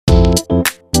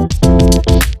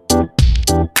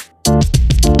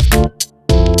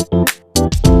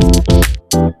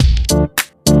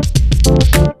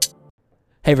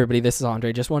Hey everybody, this is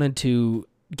Andre. Just wanted to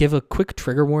give a quick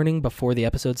trigger warning before the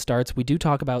episode starts. We do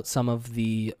talk about some of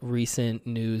the recent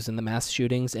news and the mass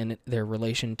shootings and their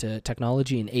relation to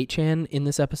technology and 8chan in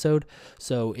this episode.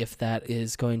 So if that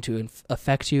is going to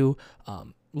affect you,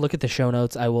 look at the show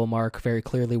notes. I will mark very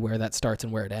clearly where that starts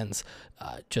and where it ends,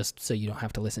 just so you don't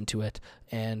have to listen to it.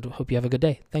 And hope you have a good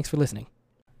day. Thanks for listening.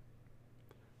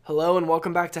 Hello and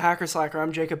welcome back to Hacker Slacker.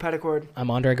 I'm Jacob Petticord.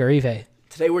 I'm Andre Garive.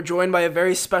 Today we're joined by a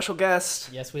very special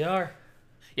guest. Yes, we are.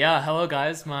 Yeah, hello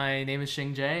guys. My name is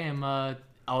Xing Jay. I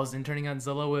was interning at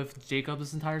Zillow with Jacob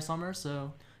this entire summer,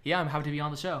 so yeah, I'm happy to be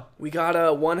on the show. We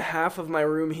got one half of my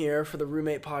room here for the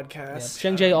Roommate podcast.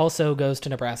 Yep. Xing Jay also goes to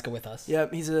Nebraska with us.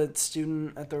 Yep, he's a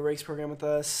student at the Rakes program with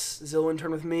us. Zillow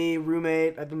intern with me,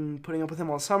 roommate. I've been putting up with him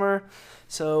all summer.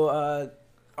 So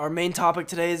our main topic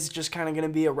today is just kind of going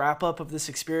to be a wrap-up of this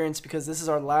experience because this is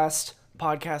our last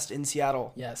podcast in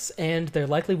Seattle. Yes, and there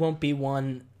likely won't be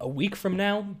one a week from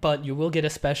now, but you will get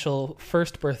a special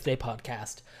first birthday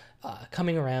podcast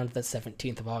coming around the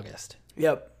 17th of August.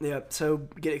 Yep. So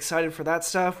get excited for that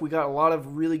stuff. We got a lot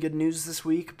of really good news this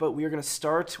week, but we are going to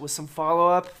start with some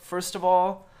follow-up. First of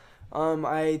all,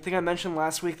 I think I mentioned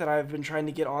last week that I've been trying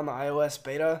to get on the iOS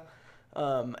beta,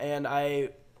 and I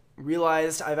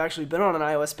realized I've actually been on an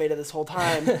iOS beta this whole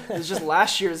time. It was just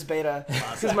last year's beta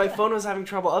because my phone was having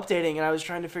trouble updating and I was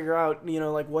trying to figure out,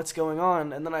 like what's going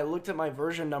on. And then I looked at my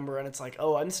version number and it's like,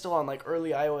 oh, I'm still on like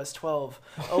early iOS 12.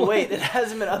 Oh, wait, it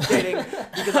hasn't been updating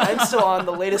because I'm still on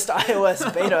the latest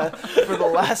iOS beta for the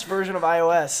last version of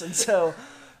iOS. And so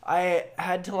I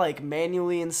had to like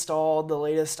manually install the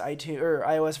latest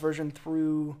iOS version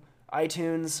through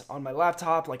iTunes on my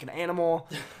laptop like an animal,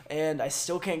 and I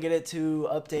still can't get it to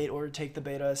update or take the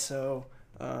beta, so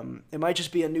it might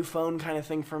just be a new phone kind of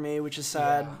thing for me, which is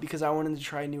sad because I wanted to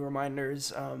try new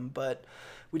reminders, but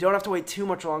we don't have to wait too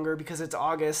much longer because it's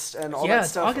August and all that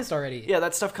stuff. Yeah, it's August already. Yeah,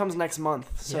 that stuff comes next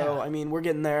month, so Yeah. I mean, we're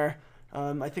getting there.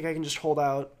 I think I can just hold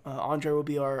out. Andre will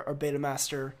be our beta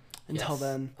master until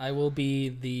then. I will be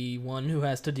the one who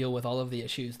has to deal with all of the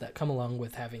issues that come along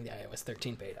with having the iOS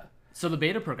 13 beta. So the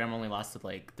beta program only lasted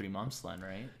like 3 months then,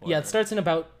 right? Yeah, it starts in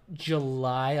about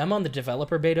July. I'm on the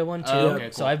developer beta one too, okay,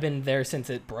 cool. So I've been there since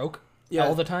it broke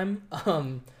all the time.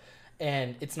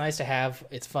 And it's nice to have.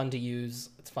 It's fun to use.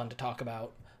 It's fun to talk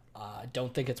about.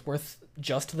 Don't think it's worth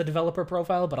just the developer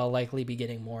profile, but I'll likely be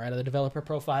getting more out of the developer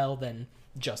profile than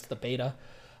just the beta.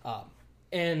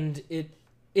 And it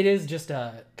is just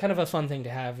a kind of a fun thing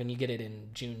to have, and you get it in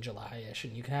June, July-ish,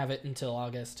 and you can have it until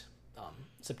August,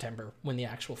 September, when the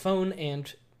actual phone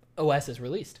and OS is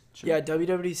released. Sure. Yeah,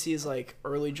 WWDC is like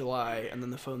early July, and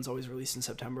then the phone's always released in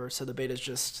September, so the beta's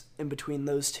just in between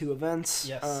those two events.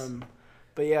 Yes.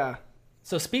 But yeah.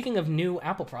 So speaking of new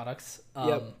Apple products,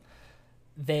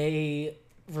 they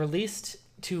released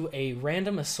to a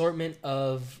random assortment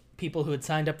of people who had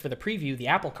signed up for the preview the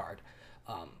Apple Card.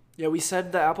 Yeah, we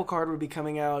said the Apple Card would be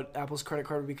coming out, Apple's credit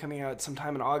card would be coming out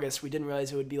sometime in August. We didn't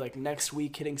realize it would be like next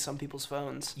week hitting some people's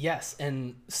phones. Yes,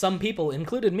 and some people,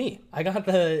 included me. I got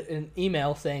an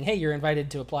email saying, hey, you're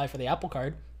invited to apply for the Apple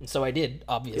Card. And so I did,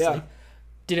 obviously. Yeah.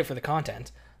 Did it for the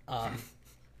content.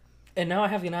 And now I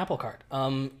have an Apple Card.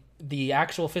 The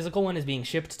actual physical one is being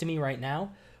shipped to me right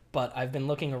now, but I've been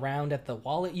looking around at the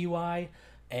wallet UI,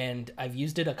 and I've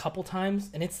used it a couple times,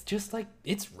 and it's just like,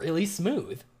 it's really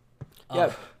smooth.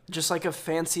 Yeah, just like a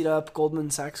fancied up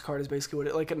Goldman Sachs card is basically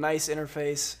what like a nice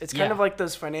interface. It's kind of like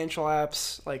those financial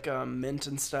apps like Mint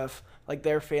and stuff, like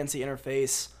their fancy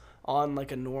interface on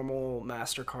like a normal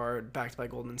MasterCard backed by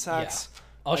Goldman Sachs.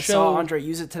 Yeah. I saw Andre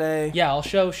use it today. Yeah, I'll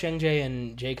show Xing Jay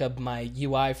and Jacob my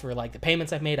UI for like the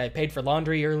payments I've made. I paid for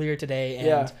laundry earlier today,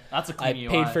 and that's a clean I UI.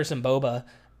 paid for some boba,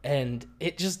 and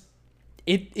it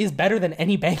is better than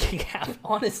any banking app,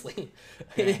 honestly.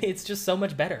 Yeah. It's just so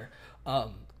much better.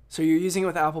 So you're using it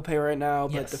with Apple Pay right now,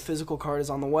 but Yes. the physical card is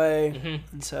on the way,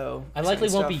 and so I likely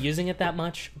exciting won't be stuff. using it that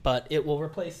much, but it will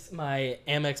replace my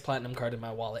Amex Platinum card in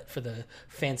my wallet for the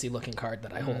fancy-looking card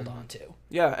that I hold on to.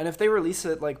 Yeah, and if they release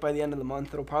it like by the end of the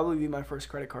month, it'll probably be my first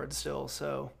credit card still.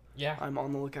 So Yeah, I'm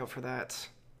on the lookout for that.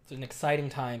 it's an exciting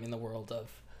time in the world of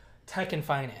tech and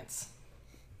finance.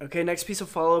 Okay, next piece of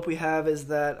follow-up we have is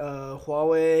that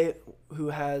Huawei, who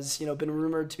has been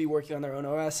rumored to be working on their own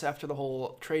OS after the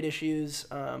whole trade issues,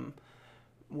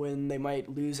 when they might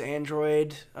lose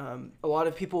Android. A lot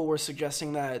of people were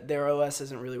suggesting that their OS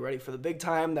isn't really ready for the big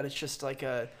time, that it's just like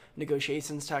a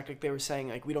negotiations tactic. They were saying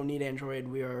like, we don't need Android,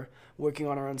 we are working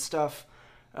on our own stuff.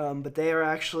 But they are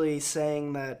actually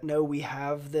saying that no, we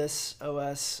have this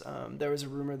OS. There was a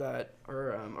rumor that,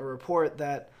 or a report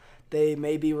that they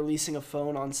may be releasing a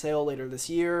phone on sale later this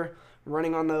year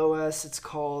running on the OS. It's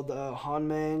called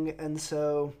Hanmang, and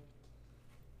so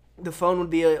the phone would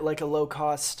be like a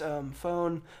low-cost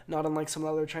phone, not unlike some of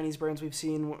the other Chinese brands we've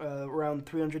seen, around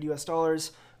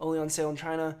 $300 only on sale in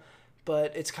China.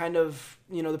 But it's kind of,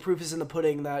 the proof is in the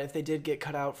pudding that if they did get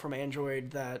cut out from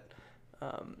Android, that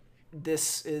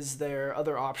this is their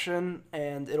other option,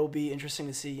 and it'll be interesting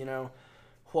to see,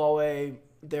 Huawei,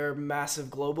 they're massive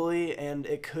globally, and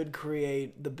it could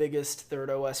create the biggest third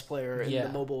OS player in the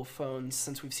mobile phones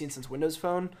since Windows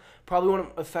Phone. Probably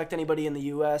won't affect anybody in the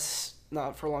US,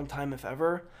 not for a long time, if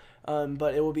ever.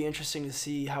 But it will be interesting to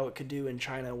see how it could do in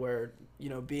China, where,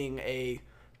 being a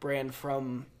brand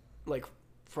from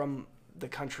the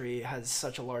country has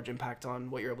such a large impact on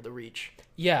what you're able to reach.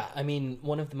 Yeah, I mean,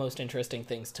 one of the most interesting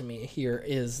things to me here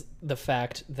is the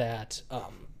fact that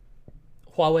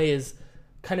Huawei is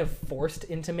kind of forced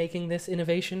into making this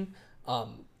innovation.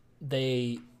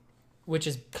 Which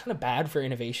is kind of bad for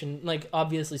innovation. Like,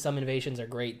 obviously some innovations are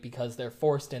great because they're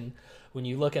forced, and when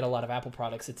you look at a lot of Apple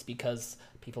products, it's because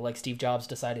people like Steve Jobs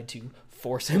decided to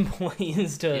force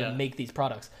employees to make these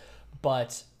products.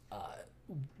 But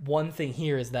one thing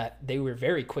here is that they were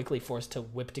very quickly forced to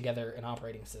whip together an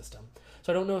operating system.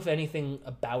 So I don't know if anything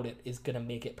about it is going to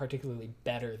make it particularly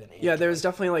better than Android. Yeah, there was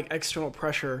definitely external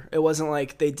pressure. It wasn't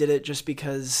like they did it just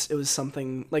because it was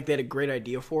something, they had a great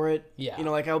idea for it. Yeah.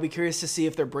 I'll be curious to see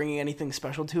if they're bringing anything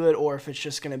special to it, or if it's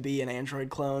just going to be an Android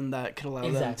clone that could allow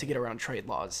them to get around trade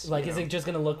laws. Is it just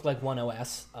going to look like One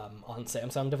OS on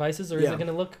Samsung devices, or is it going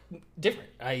to look different?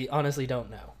 I honestly don't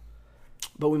know.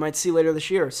 But we might see later this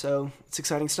year, so it's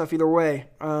exciting stuff either way.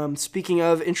 Speaking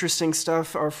of interesting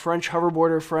stuff, our French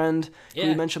hoverboarder friend, who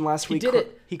we mentioned last week,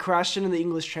 he crashed into the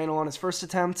English Channel on his first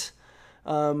attempt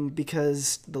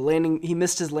because he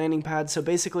missed his landing pad. So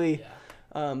basically,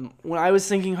 when I was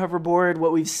thinking hoverboard,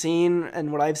 what we've seen,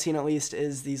 and what I've seen at least,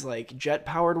 is these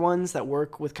jet-powered ones that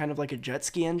work with kind of like a jet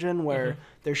ski engine where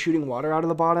they're shooting water out of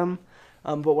the bottom.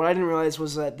 But what I didn't realize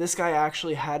was that this guy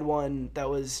actually had one that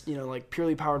was,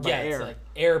 purely powered by air. Yeah, it's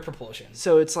air propulsion.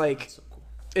 So it's so cool.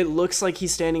 It looks like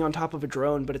he's standing on top of a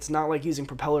drone, but it's not using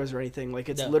propellers or anything.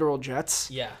 It's literal jets.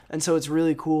 Yeah. And so it's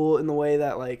really cool in the way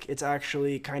that it's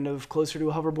actually kind of closer to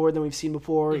a hoverboard than we've seen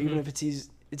before, even if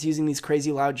it's using these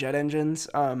crazy loud jet engines.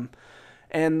 And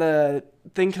the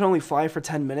thing can only fly for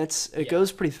 10 minutes. It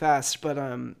goes pretty fast, but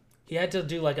he had to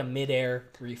do a mid-air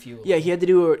refuel. Yeah, he had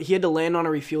to land on a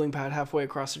refueling pad halfway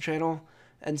across the channel.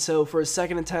 And so for his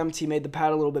second attempt, he made the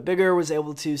pad a little bit bigger, was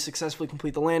able to successfully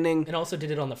complete the landing. And also did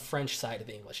it on the French side of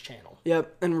the English Channel.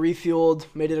 Yep, and refueled,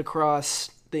 made it across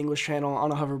the English Channel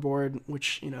on a hoverboard,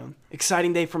 which,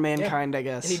 exciting day for mankind, I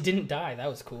guess. And he didn't die. That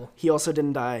was cool. He also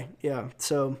didn't die, yeah.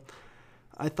 So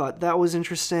I thought that was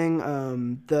interesting.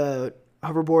 The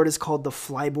hoverboard is called the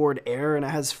Flyboard Air, and it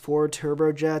has 4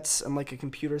 turbojets and a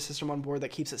computer system on board that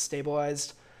keeps it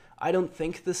stabilized. I don't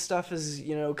think this stuff is,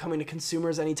 coming to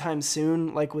consumers anytime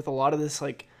soon, with a lot of this,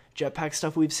 jetpack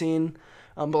stuff we've seen.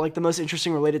 But, the most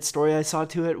interesting related story I saw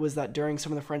to it was that during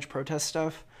some of the French protest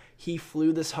stuff, he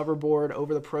flew this hoverboard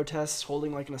over the protests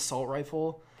holding, an assault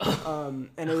rifle.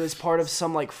 And it was part of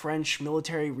some, French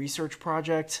military research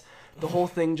project. The whole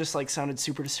thing just, sounded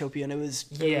super dystopian. It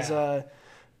was a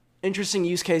interesting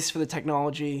use case for the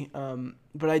technology.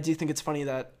 But I do think it's funny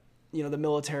that the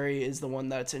military is the one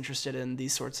that's interested in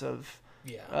these sorts of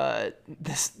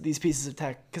these pieces of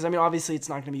tech, because obviously it's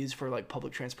not going to be used for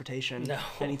public transportation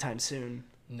anytime soon.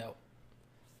 No.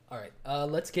 All right,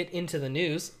 let's get into the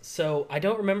news. So I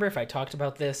don't remember if I talked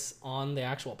about this on the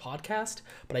actual podcast,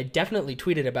 but I definitely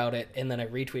tweeted about it, and then I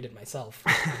retweeted myself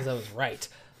because I was right.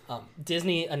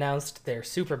 Disney announced their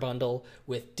super bundle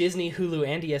with Disney, Hulu,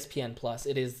 and ESPN Plus.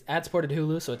 It is ad-supported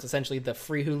Hulu, so it's essentially the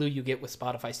free Hulu you get with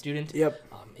Spotify Student. Yep.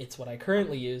 It's what I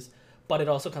currently use, but it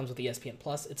also comes with ESPN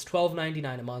Plus. It's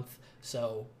 $12.99 a month,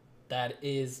 so that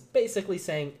is basically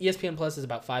saying ESPN Plus is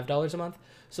about $5 a month.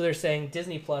 So they're saying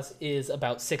Disney Plus is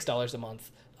about $6 a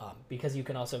month because you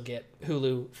can also get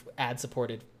Hulu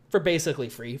ad-supported for basically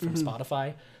free from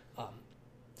Spotify.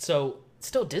 So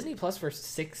still, Disney Plus for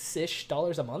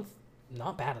 $6-ish a month,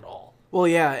 not bad at all. Well,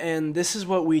 yeah, and this is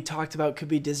what we talked about could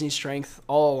be Disney's strength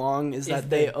all along, is that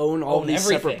they own all these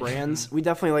separate brands. We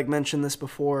definitely mentioned this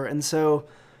before, and so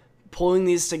pulling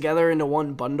these together into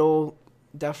one bundle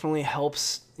definitely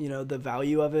helps, the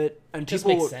value of it. And just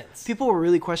makes sense. People were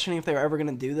really questioning if they were ever going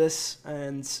to do this,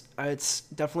 and it's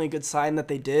definitely a good sign that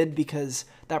they did, because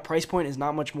that price point is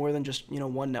not much more than just,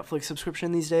 one Netflix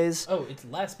subscription these days. Oh, it's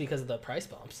less because of the price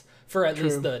bumps for at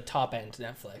least the top end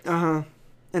Netflix.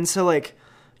 And so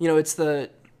it's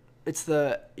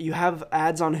you have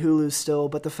ads on Hulu still,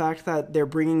 but the fact that they're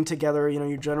bringing together,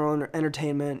 your general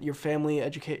entertainment, your family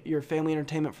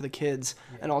entertainment for the kids,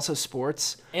 and also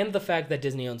sports, and the fact that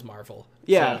Disney owns Marvel.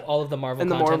 Yeah, so all of the Marvel and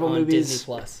content the Marvel on movies. Disney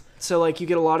Plus. So like you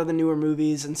get a lot of the newer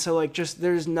movies, and so like just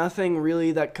there's nothing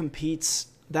really that competes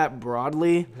that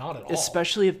broadly. Not at all.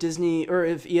 Especially if Disney or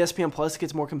if ESPN Plus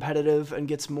gets more competitive and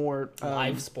gets more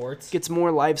live sports. Gets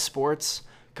more live sports.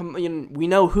 We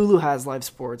know Hulu has live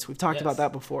sports. We've talked about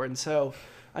that before, and so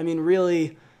I mean,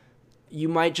 really, you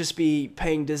might just be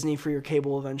paying Disney for your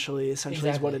cable eventually. Essentially,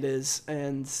 is what it is,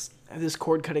 and this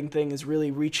cord cutting thing is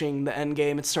really reaching the end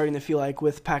game. It's starting to feel like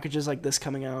with packages like this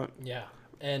coming out. Yeah,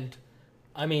 and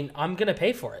I mean, I'm gonna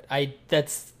pay for it.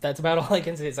 That's about all I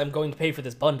can say is I'm going to pay for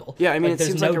this bundle. Yeah, I mean, like, it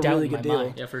seems like a really good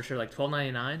deal. Yeah, for sure. Like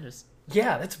 $12.99, just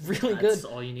yeah, that's really good. That's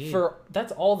all you need.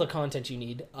 That's all the content you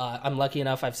need. I'm lucky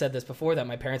enough. I've said this before that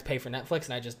my parents pay for Netflix,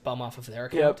 and I just bum off of their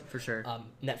account. Yep, for sure.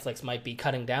 Netflix might be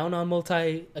cutting down on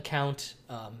multi-account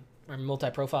or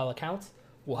multi-profile accounts.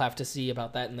 We'll have to see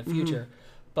about that in the future.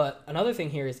 But another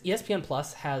thing here is ESPN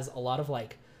Plus has a lot of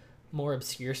like more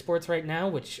obscure sports right now,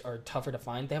 which are tougher to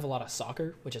find. They have a lot of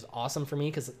soccer, which is awesome for me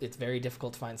because it's very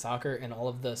difficult to find soccer, and all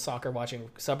of the soccer watching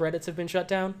subreddits have been shut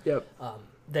down. Yep.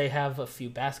 They have a few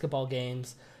basketball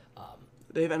games.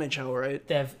 They have NHL, right?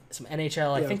 They have some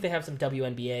NHL. I think they have some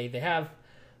WNBA. They have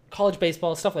college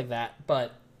baseball, stuff like that.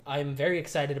 But I'm very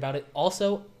excited about it.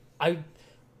 Also, a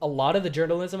lot of the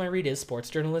journalism I read is sports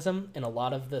journalism, and a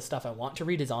lot of the stuff I want to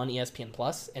read is on ESPN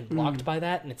Plus and blocked by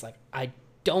that. And it's like, I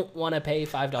don't want to pay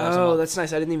 $5 a month. Oh, that's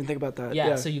nice. I didn't even think about that.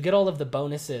 Yeah, so you get all of the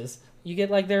bonuses. You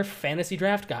get like their fantasy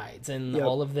draft guides and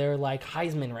all of their like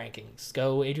Heisman rankings.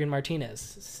 Go Adrian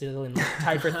Martinez, still in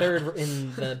tied for third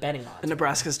in the betting odds. And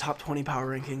Nebraska's top 20 power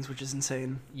rankings, which is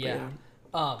insane. Yeah.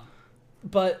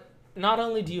 But not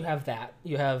only do you have that,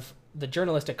 you have the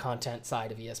journalistic content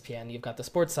side of ESPN. You've got the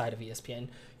sports side of ESPN.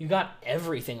 You've got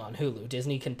everything on Hulu.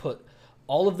 Disney can put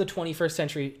all of the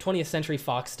 20th century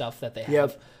Fox stuff that they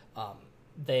have.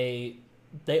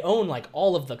 They own like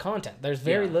all of the content. There's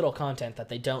very little content that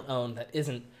they don't own that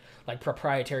isn't like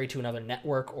proprietary to another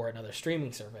network or another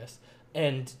streaming service.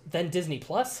 And then Disney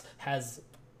Plus has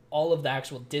all of the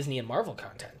actual Disney and Marvel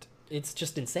content. It's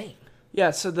just insane.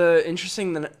 Yeah, so the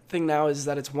interesting thing now is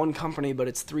that it's one company, but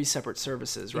it's 3 separate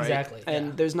services, right? Exactly.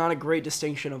 And there's not a great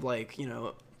distinction of like,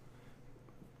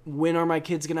 when are my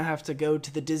kids going to have to go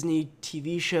to the Disney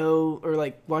TV show or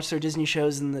like watch their Disney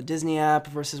shows in the Disney app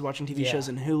versus watching TV shows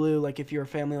in Hulu, like if you're a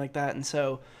family like that. And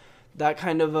so that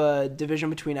kind of a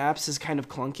division between apps is kind of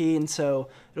clunky. And so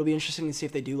it'll be interesting to see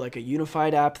if they do like a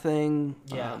unified app thing.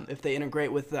 Yeah. If they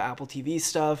integrate with the Apple TV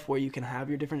stuff where you can have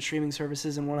your different streaming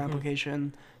services in one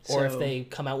application. Or if they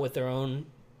come out with their own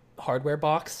hardware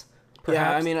box.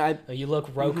 Perhaps. Yeah, I mean, you look,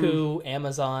 Roku,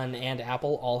 Amazon, and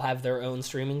Apple all have their own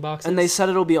streaming boxes. And they said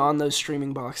it'll be on those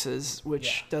streaming boxes,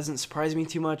 which doesn't surprise me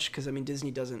too much because, I mean, Disney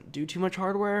doesn't do too much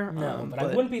hardware. No, but I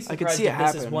wouldn't be surprised if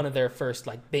this is one of their first,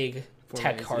 like, big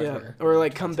tech hardware. Yeah. Or,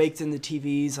 like, come baked into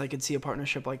TVs. I could see a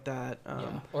partnership like that.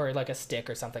 Or, like, a stick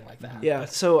or something like that. Yeah,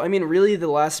 so, I mean, really the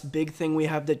last big thing we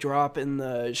have to drop in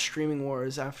the streaming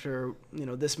wars after,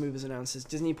 this move is announced is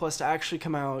Disney Plus to actually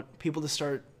come out,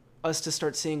 us to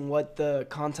start seeing what the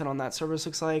content on that service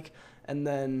looks like, and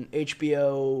then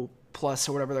HBO Plus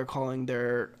or whatever they're calling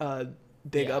their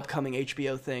big upcoming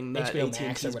HBO thing that HBO AT&T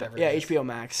Max or whatever. HBO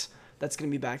Max. That's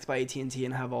going to be backed by AT&T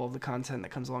and have all of the content that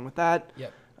comes along with that.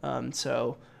 Yep.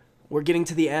 So we're getting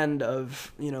to the end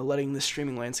of letting the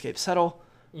streaming landscape settle.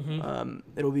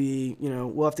 It'll be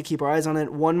we'll have to keep our eyes on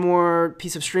it. One more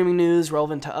piece of streaming news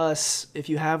relevant to us: if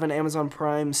you have an Amazon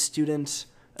Prime student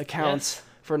account.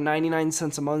 For 99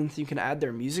 cents a month, you can add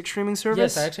their music streaming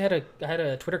service. Yes, I actually had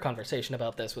a Twitter conversation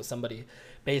about this with somebody,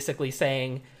 basically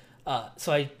saying,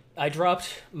 so I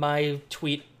dropped my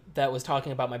tweet that was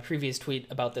talking about my previous tweet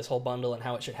about this whole bundle and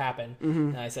how it should happen,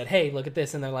 and I said, hey, look at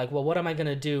this, and they're like, well, what am I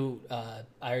gonna do? I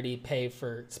already pay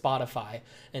for Spotify,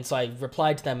 and so I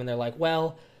replied to them, and they're like,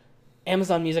 well,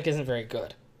 Amazon Music isn't very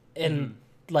good, and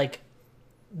like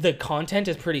the content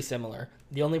is pretty similar.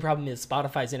 The only problem is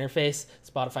Spotify's interface.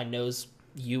 Spotify knows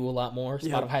you a lot more.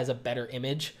 Spotify has a better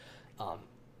image,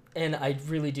 and I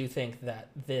really do think that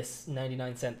this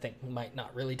 99-cent thing might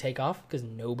not really take off because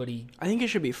I think it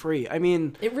should be free. I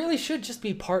mean, it really should just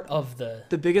be part of the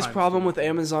biggest problem with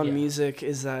Amazon Music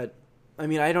is that, I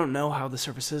mean, I don't know how the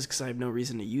service is because I have no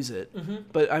reason to use it,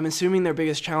 but I'm assuming their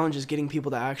biggest challenge is getting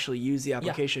people to actually use the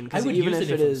application. I would even use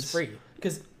if it is free,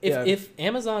 because if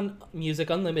Amazon Music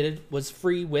Unlimited was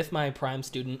free with my Prime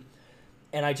student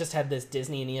and I just had this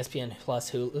Disney and ESPN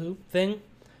Plus Hulu thing,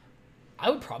 I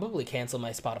would probably cancel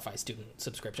my Spotify student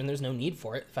subscription. There's no need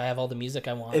for it if I have all the music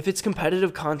I want. If it's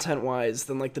competitive content-wise,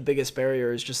 then, like, the biggest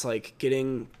barrier is just, like,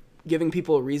 giving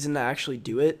people a reason to actually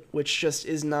do it, which just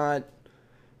is not...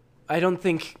 I don't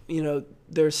think,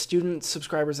 their student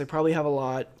subscribers, they probably have a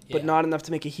lot, but not enough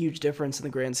to make a huge difference in the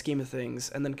grand scheme of things.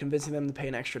 And then convincing them to pay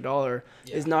an extra $1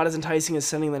 is not as enticing as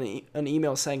sending them an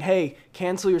email saying, hey,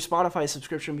 cancel your Spotify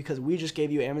subscription because we just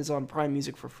gave you Amazon Prime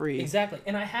Music for free. Exactly.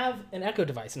 And I have an Echo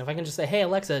device, and if I can just say, hey,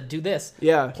 Alexa, do this,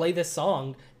 play this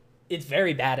song, it's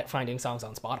very bad at finding songs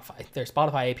on Spotify. Their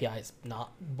Spotify API is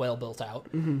not well built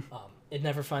out. Mm-hmm. It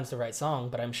never finds the right song,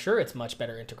 but I'm sure it's much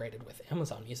better integrated with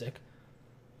Amazon Music.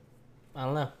 I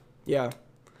don't know. Yeah.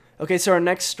 Okay, so our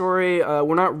next story,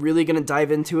 we're not really going to dive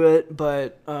into it,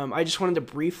 but I just wanted to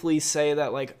briefly say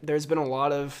that, like, there's been a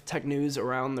lot of tech news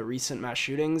around the recent mass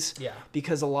shootings. Yeah.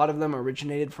 Because a lot of them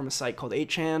originated from a site called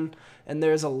 8chan, and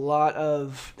there's a lot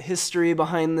of history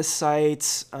behind this site,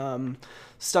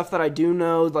 stuff that I do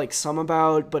know, like, some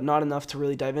about, but not enough to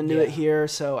really dive into it here.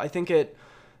 So I think it...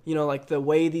 like the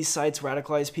way these sites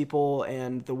radicalize people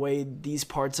and the way these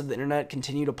parts of the internet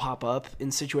continue to pop up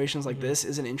in situations like this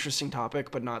is an interesting topic,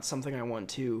 but not something I want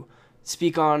to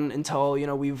speak on until,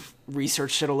 we've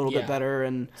researched it a little bit better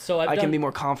and so I can be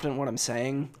more confident in what I'm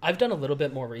saying. I've done a little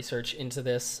bit more research into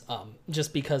this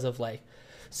just because of, like,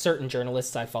 certain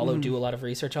journalists I follow do a lot of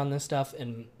research on this stuff.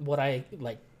 And what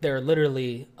there are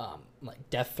literally, like,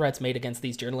 death threats made against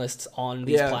these journalists on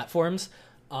these platforms.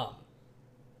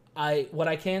 What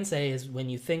I can say is when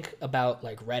you think about,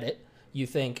 like, Reddit, you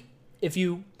think if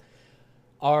you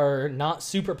are not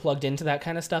super plugged into that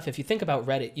kind of stuff, if you think about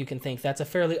Reddit, you can think that's a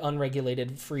fairly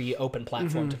unregulated, free, open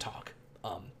platform to talk.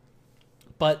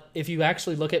 But if you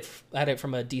actually look at it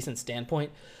from a decent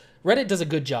standpoint, Reddit does a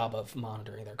good job of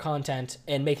monitoring their content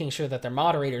and making sure that their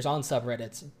moderators on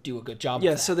subreddits do a good job of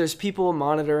that. So there's people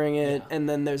monitoring it, and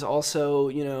then there's also,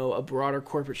 a broader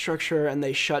corporate structure, and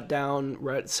they shut down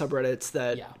subreddits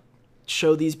that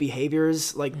show these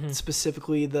behaviors, like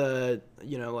specifically the,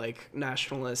 like,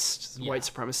 nationalist, white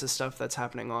supremacist stuff that's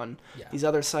happening on these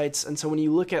other sites. And so when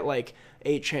you look at, like,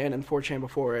 8chan and 4chan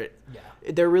before it,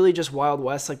 they're really just Wild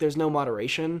West. Like, there's no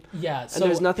moderation. Yeah. So and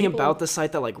there's nothing about the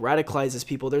site that, like, radicalizes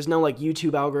people. There's no, like,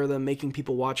 YouTube algorithm making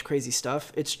people watch crazy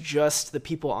stuff. It's just the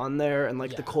people on there and,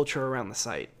 like, the culture around the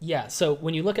site. Yeah. So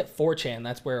when you look at 4chan,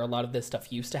 that's where a lot of this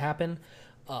stuff used to happen.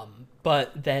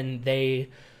 But then they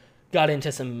got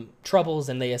into some troubles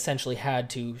and they essentially had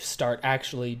to start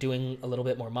actually doing a little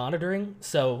bit more monitoring.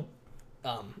 So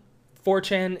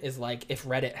 4chan is like if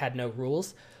Reddit had no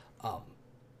rules,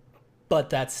 but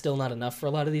that's still not enough for a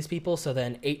lot of these people. So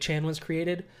then 8chan was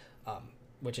created,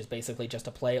 which is basically just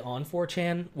a play on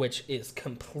 4chan, which is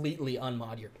completely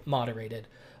unmoderated.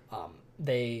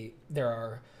 There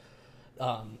are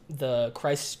the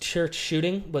Christchurch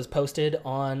shooting was posted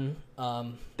on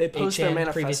they post 8chan their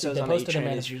manifestos on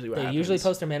 8chan is usually what happens. They usually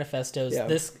post their manifestos. Yeah.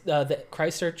 This the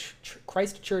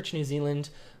Christchurch, New Zealand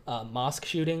mosque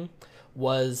shooting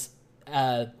was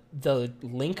the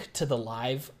link to the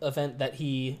live event that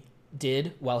he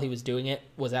did while he was doing it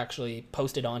was actually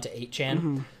posted onto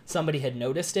 8chan. Somebody had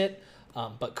noticed it,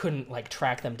 but couldn't, like,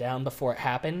 track them down before it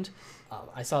happened.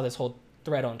 I saw this whole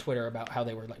thread on Twitter about how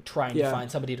they were, like, trying to find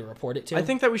somebody to report it to. I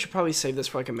think that we should probably save this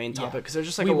for, like, a main topic because there's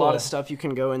just, like, a lot of stuff you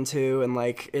can go into, and,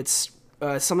 like, it's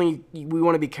something we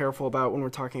want to be careful about when we're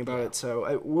talking about it.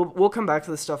 So we'll come back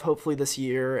to this stuff hopefully this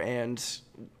year and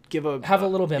have a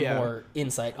little bit more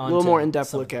insight on a little more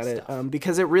in-depth look at it,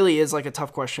 because it really is, like, a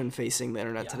tough question facing the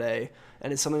internet today,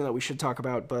 and it's something that we should talk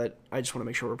about, but I just want to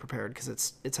make sure we're prepared because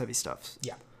it's heavy stuff.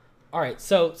 All right,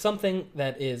 so something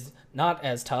that is not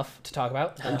as tough to talk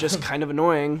about and just kind of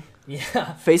annoying.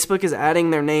 Yeah, Facebook is adding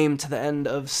their name to the end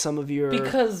of some of your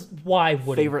because why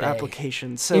would favorite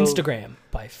applications? So Instagram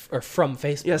from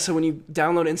Facebook. Yeah, so when you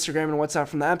download Instagram and WhatsApp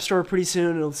from the App Store, pretty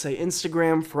soon it'll say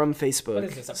Instagram from Facebook. What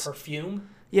is this? A perfume?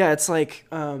 Yeah, it's like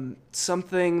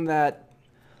something that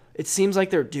it seems like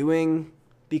they're doing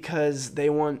because they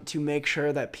want to make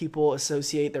sure that people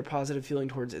associate their positive feeling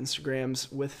towards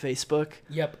Instagrams with Facebook.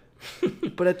 Yep.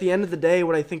 But at the end of the day,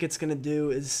 what I think it's going to do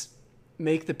is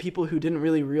make the people who didn't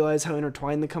really realize how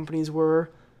intertwined the companies were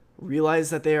realize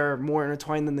that they are more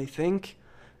intertwined than they think,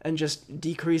 and just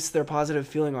decrease their positive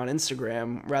feeling on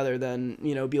Instagram rather than,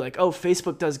 be like, oh,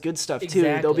 Facebook does good stuff too.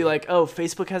 They'll be like, oh,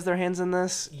 Facebook has their hands in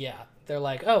this. Yeah. They're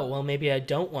like, oh, well, maybe I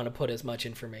don't want to put as much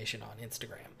information on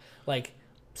Instagram. Like,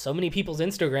 so many people's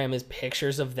Instagram is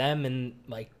pictures of them and,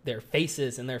 like, their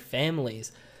faces and their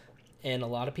families. And a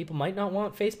lot of people might not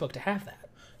want Facebook to have that.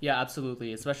 Yeah,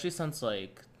 absolutely. Especially since,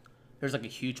 like, there's, like, a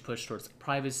huge push towards, like,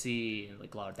 privacy and,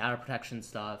 like, a lot of data protection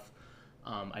stuff.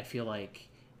 I feel like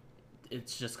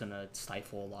it's just gonna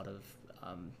stifle a lot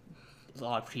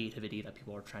of creativity that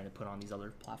people are trying to put on these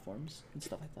other platforms and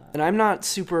stuff like that. And I'm not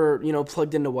super,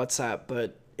 plugged into WhatsApp,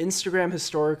 but Instagram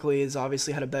historically has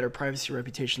obviously had a better privacy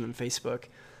reputation than Facebook.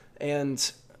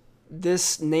 And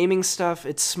this naming stuff,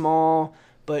 it's small,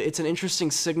 but it's an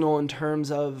interesting signal in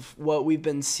terms of what we've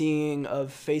been seeing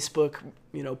of Facebook,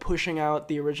 pushing out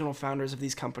the original founders of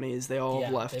these companies. They all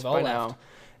have left by now.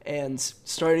 And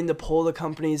starting to pull the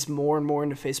companies more and more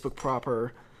into Facebook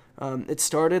proper. It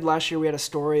started last year. We had a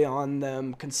story on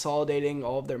them consolidating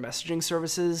all of their messaging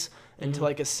services into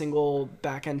like a single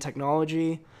back-end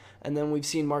technology. And then we've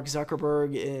seen Mark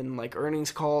Zuckerberg in like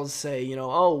earnings calls say,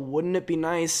 oh, wouldn't it be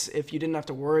nice if you didn't have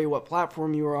to worry what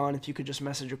platform you were on, if you could just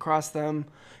message across them,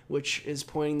 which is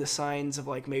pointing the signs of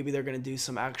like maybe they're going to do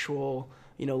some actual,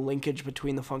 linkage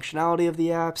between the functionality of the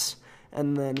apps.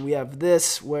 And then we have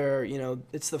this where,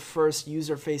 it's the first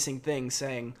user-facing thing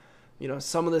saying,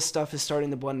 some of this stuff is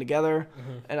starting to blend together,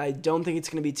 and I don't think it's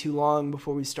going to be too long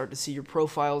before we start to see your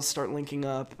profiles start linking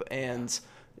up, and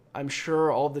I'm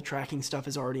sure all of the tracking stuff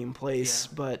is already in place,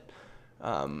 but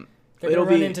it'll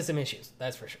run into some issues,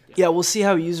 that's for sure. Yeah, we'll see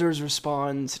how users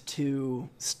respond to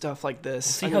stuff like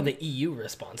this. We'll see how the EU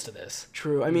responds to this.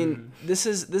 True. I mean, this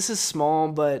is small,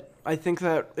 but I think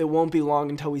that it won't be long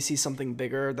until we see something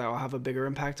bigger that will have a bigger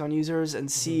impact on users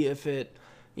and see if it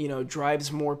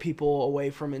drives more people away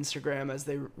from Instagram as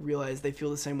they realize they feel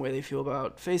the same way they feel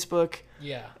about Facebook.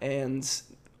 Yeah. And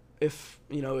if,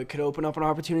 it could open up an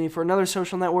opportunity for another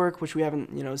social network, which we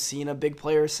haven't, seen a big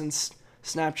player since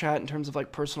Snapchat in terms of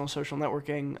like personal social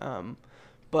networking.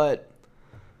 But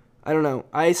I don't know.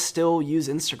 I still use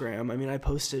Instagram. I mean, I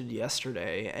posted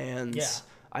yesterday and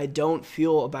I don't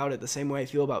feel about it the same way I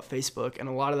feel about Facebook, and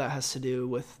a lot of that has to do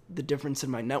with the difference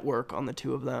in my network on the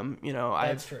two of them. I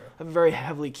have a very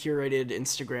heavily curated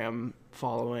Instagram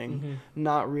following,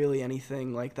 not really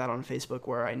anything like that on Facebook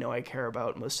where I know I care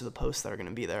about most of the posts that are going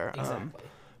to be there. Exactly.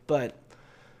 But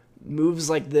moves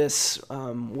like this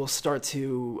will start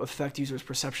to affect users'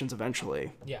 perceptions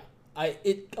eventually. Yeah.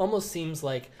 It almost seems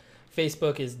like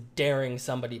Facebook is daring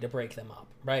somebody to break them up,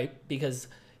 right? Because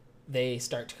they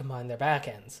start to combine their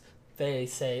backends. They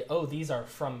say, oh, these are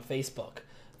from Facebook.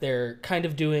 They're kind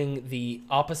of doing the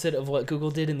opposite of what Google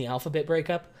did in the Alphabet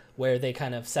breakup, where they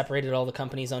kind of separated all the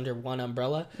companies under one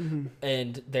umbrella,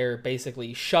 and they're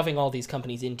basically shoving all these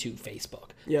companies into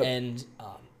Facebook. Yep. And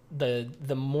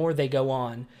the more they go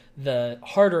on, the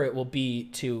harder it will be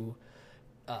to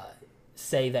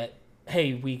say that,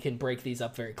 hey, we can break these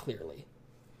up very clearly.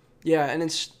 Yeah, and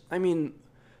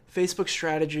Facebook's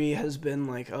strategy has been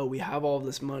like, oh, we have all of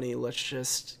this money, let's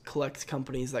just collect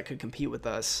companies that could compete with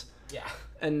us. Yeah.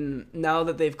 And now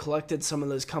that they've collected some of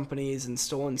those companies and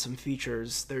stolen some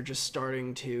features, they're just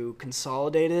starting to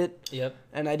consolidate it. Yep.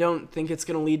 And I don't think it's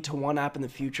going to lead to one app in the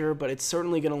future, but it's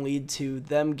certainly going to lead to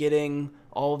them getting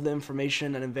all of the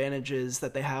information and advantages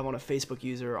that they have on a Facebook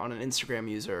user, on an Instagram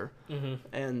user,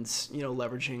 and,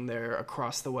 leveraging their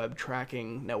across-the-web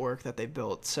tracking network that they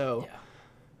built. So,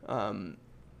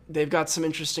 they've got some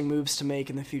interesting moves to make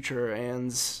in the future,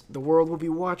 and the world will be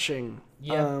watching.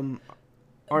 Yeah.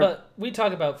 But we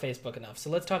talk about Facebook enough, so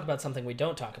let's talk about something we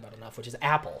don't talk about enough, which is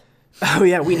Apple. Oh,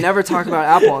 yeah, we never talk about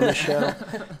Apple on this show.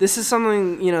 This is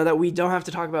something, that we don't have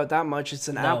to talk about that much. It's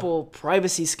an Apple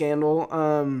privacy scandal.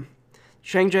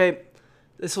 Shang-Jae,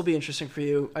 this will be interesting for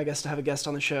you, I guess, to have a guest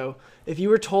on the show. If you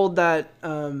were told that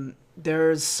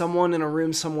there's someone in a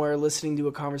room somewhere listening to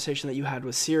a conversation that you had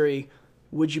with Siri,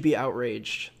 would you be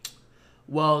outraged?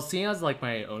 Well, seeing as like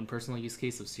my own personal use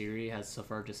case of Siri has so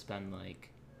far just been like,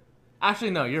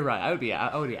 actually no, you're right. I would be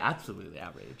absolutely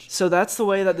outraged. So that's the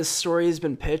way that this story has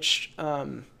been pitched,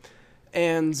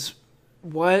 and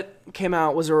what came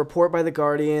out was a report by The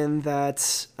Guardian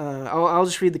that I'll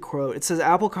just read the quote. It says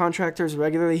Apple contractors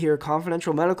regularly hear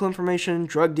confidential medical information,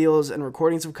 drug deals, and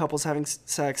recordings of couples having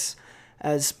sex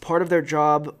as part of their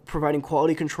job providing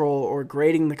quality control or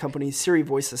grading the company's Siri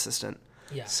voice assistant.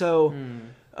 Yeah. So,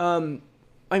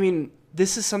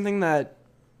 this is something that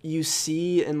you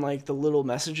see in like the little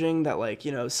messaging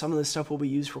that some of this stuff will be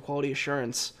used for quality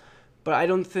assurance, but I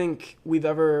don't think we've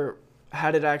ever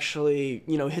had it actually,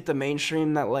 hit the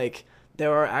mainstream that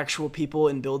there are actual people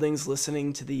in buildings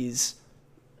listening to these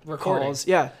recordings.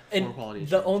 Yeah.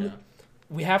 And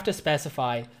we have to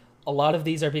specify a lot of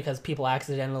these are because people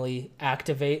accidentally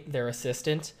activate their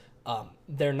assistant.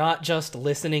 They're not just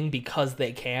listening because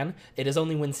they can. It is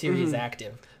only when Siri is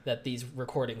active that these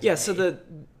recordings are made. So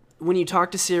when you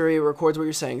talk to Siri, it records what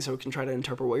you're saying so it can try to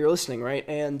interpret what you're listening, right?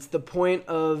 And the point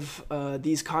of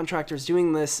these contractors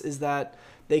doing this is that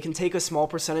they can take a small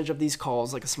percentage of these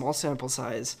calls, like a small sample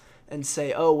size, and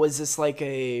say, oh, was this like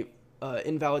a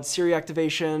invalid Siri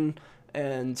activation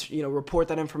and, you know, report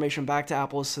that information back to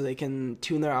Apple so they can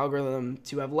tune their algorithm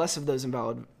to have less of those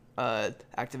invalid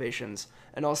activations,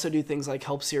 and also do things like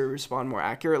help Siri respond more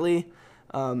accurately.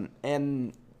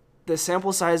 And the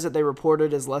sample size that they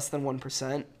reported is less than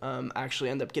 1% actually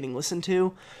end up getting listened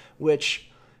to,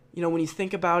 which, you know, when you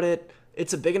think about it,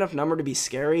 it's a big enough number to be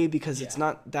scary because it's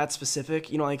not that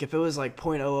specific. You know, like if it was like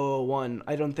 0.0001,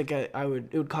 I don't think it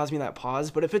would cause me that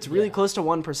pause. But if it's really close to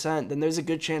 1%, then there's a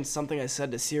good chance something I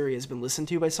said to Siri has been listened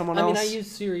to by someone else. I mean, I use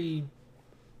Siri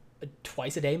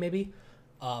twice a day, maybe.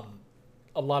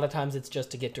 A lot of times it's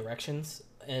just to get directions,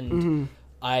 and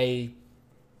I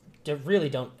really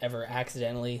don't ever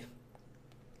accidentally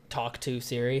talk to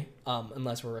Siri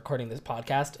unless we're recording this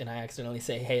podcast and I accidentally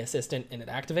say, "Hey, assistant," and it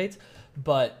activates.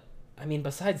 But I mean,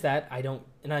 besides that, I don't,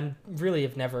 and I really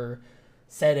have never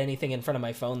said anything in front of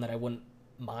my phone that I wouldn't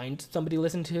mind somebody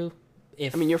listen to.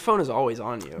 I mean, your phone is always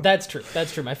on you. That's true.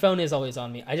 That's true. My phone is always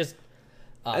on me. I just...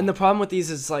 and the problem with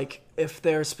these is, like, if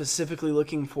they're specifically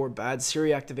looking for bad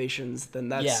Siri activations, then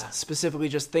that's specifically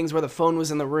just things where the phone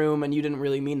was in the room and you didn't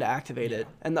really mean to activate it.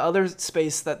 And the other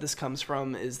space that this comes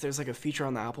from is there's, like, a feature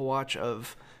on the Apple Watch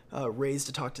of raise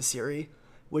to talk to Siri,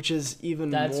 which is even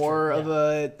more of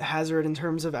a hazard in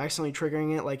terms of accidentally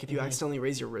triggering it. Like, if you accidentally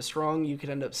raise your wrist wrong, you could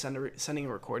end up sending a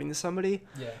recording to somebody,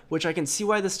 which I can see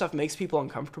why this stuff makes people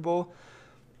uncomfortable.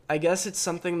 I guess it's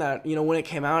something that, you know, when it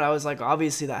came out, I was like,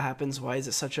 obviously that happens. Why is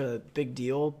it such a big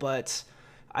deal? But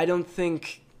I don't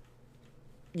think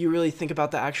you really think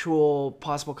about the actual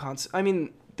possible I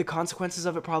mean, the consequences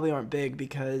of it probably aren't big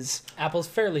because Apple's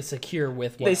fairly secure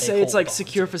with what they say. It's like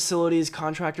secure to. Facilities,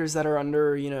 contractors that are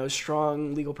under, you know,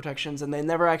 strong legal protections, and they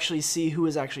never actually see who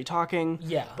is actually talking.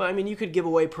 Yeah. But I mean, you could give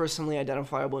away personally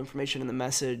identifiable information in the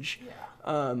message.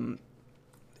 Yeah.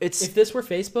 It's if this were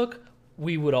Facebook,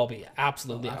 we would all be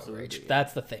absolutely outraged.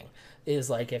 That's the thing. Is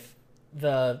like if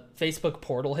the Facebook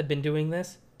portal had been doing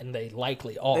this, and they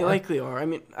likely are. They likely are. I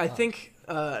mean, I think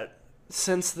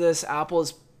since this, Apple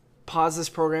has paused this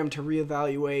program to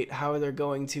reevaluate how they're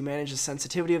going to manage the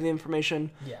sensitivity of the information,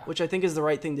 which I think is the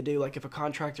right thing to do. Like if a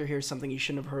contractor hears something you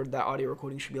shouldn't have heard, that audio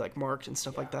recording should be like marked and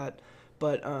stuff like that.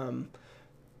 But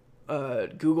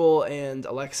Google and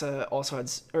Alexa also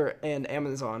had, and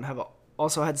Amazon have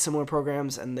also had similar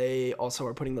programs, and they also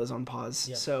are putting those on pause.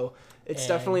 Yep. So it's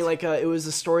definitely like it was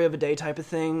a story of a day type of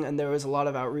thing, and there was a lot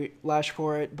of outlash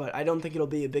for it, but I don't think it'll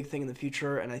be a big thing in the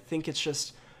future, and I think it's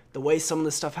just the way some of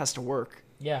this stuff has to work.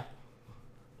 Yeah.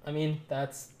 I mean,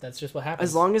 that's just what happens.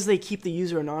 As long as they keep the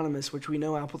user anonymous, which we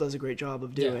know Apple does a great job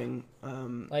of doing.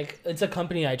 Like, it's a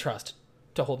company I trust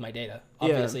to hold my data.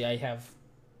 Obviously, I have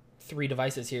 3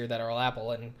 devices here that are all Apple,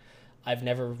 and I've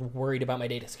never worried about my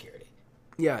data security.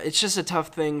 Yeah, it's just a tough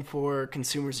thing for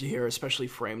consumers to hear, especially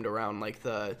framed around like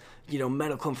the, you know,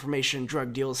 medical information,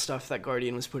 drug deals stuff that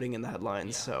Guardian was putting in the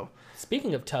headlines. So,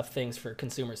 speaking of tough things for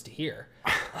consumers to hear,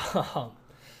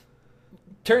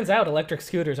 turns out electric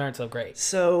scooters aren't so great.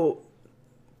 So,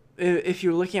 if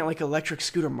you're looking at like electric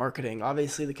scooter marketing,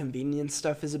 obviously the convenience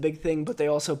stuff is a big thing, but they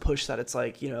also push that it's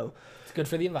like, you know, it's good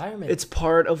for the environment. It's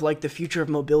part of like the future of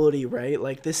mobility, right?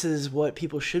 Like this is what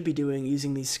people should be doing,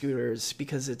 using these scooters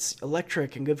because it's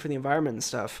electric and good for the environment and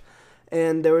stuff.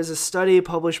 And there was a study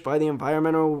published by the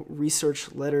Environmental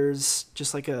Research Letters,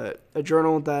 just like a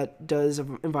journal that does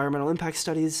environmental impact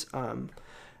studies.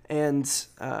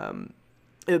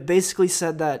 It basically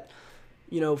said that,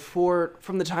 you know,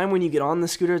 from the time when you get on the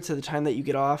scooter to the time that you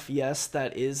get off, yes,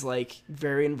 that is like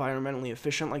very environmentally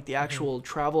efficient. Like the actual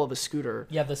travel of a scooter.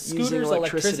 Yeah, the scooter's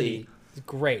electricity is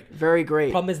great. Very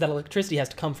great. Problem is that electricity has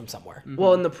to come from somewhere. Mm-hmm.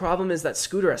 Well, and the problem is that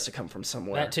scooter has to come from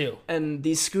somewhere. That too. And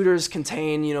these scooters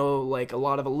contain, you know, like a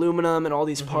lot of aluminum and all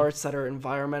these parts that are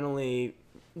environmentally.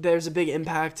 There's a big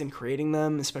impact in creating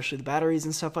them, especially the batteries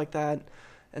and stuff like that.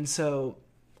 And so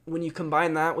when you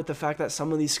combine that with the fact that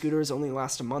some of these scooters only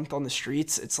last a month on the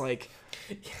streets, it's like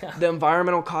the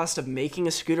environmental cost of making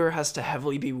a scooter has to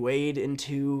heavily be weighed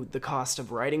into the cost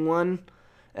of riding one.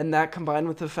 And that combined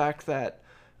with the fact that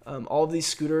all of these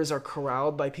scooters are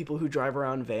corralled by people who drive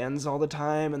around vans all the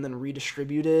time and then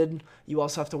redistributed, you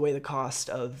also have to weigh the cost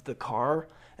of the car.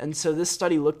 And so this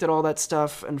study looked at all that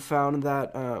stuff and found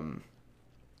that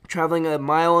traveling a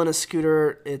mile on a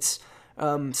scooter, it's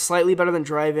slightly better than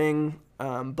driving,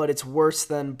 but it's worse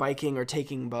than biking or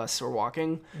taking bus or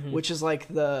walking, which is like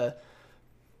the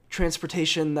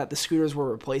transportation that the scooters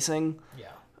were replacing.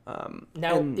 Yeah.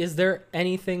 Now, is there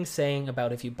anything saying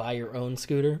about if you buy your own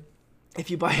scooter, if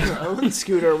you buy your own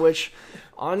scooter, which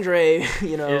Andre,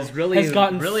 Is really has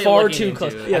gotten really far looking too into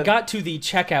close. it. I got to the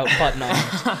checkout button on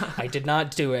it. I did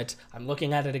not do it. I'm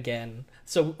looking at it again.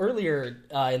 So earlier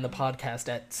in the podcast,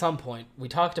 at some point, we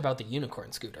talked about the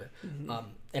unicorn scooter.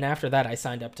 And after that, I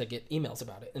signed up to get emails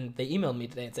about it. And they emailed me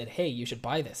today and said, hey, you should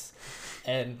buy this.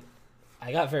 And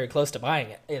I got very close to buying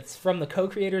it. It's from the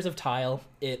co-creators of Tile.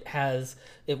 It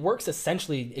works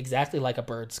essentially exactly like a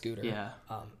Bird scooter. Yeah.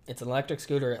 It's an electric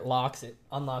scooter. It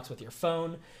unlocks with your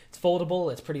phone. It's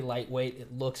foldable. It's pretty lightweight.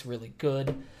 It looks really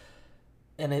good.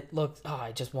 And it looks,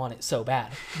 I just want it so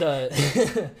bad.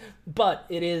 But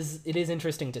it is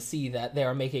interesting to see that they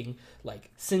are making like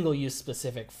single use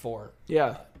specific for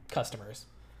customers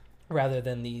rather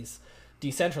than these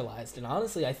decentralized. And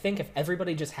honestly, I think if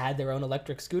everybody just had their own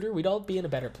electric scooter, we'd all be in a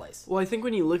better place. Well, I think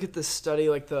when you look at this study,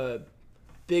 like the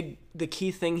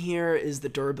key thing here is the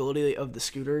durability of the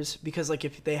scooters, because like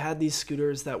if they had these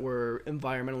scooters that were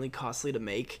environmentally costly to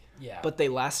make, but they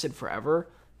lasted forever,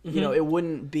 it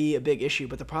wouldn't be a big issue.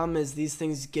 But the problem is these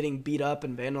things getting beat up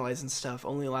and vandalized and stuff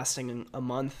only lasting a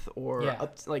month or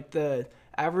up to, like the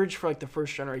average for like the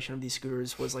first generation of these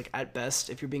scooters was like at best,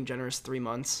 if you're being generous, 3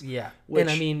 months. Yeah. And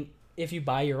I mean, if you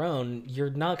buy your own, you're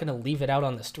not going to leave it out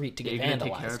on the street to get vandalized.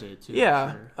 Take care of it too,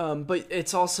 sure. But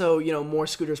it's also, more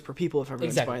scooters per people if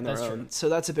everyone's buying their own. True. So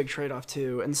that's a big trade-off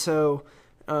too. And so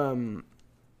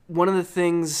one of the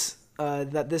things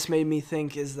that this made me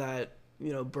think is that,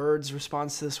 Bird's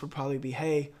response to this would probably be,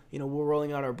 hey, we're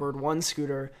rolling out our Bird 1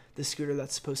 scooter, this scooter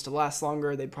that's supposed to last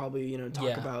longer. They'd probably,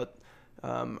 talk about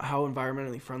how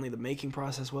environmentally friendly the making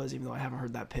process was, even though I haven't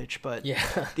heard that pitch. But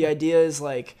the idea is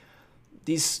like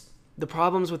the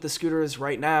problems with the scooters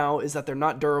right now is that they're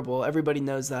not durable. Everybody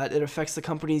knows that. It affects the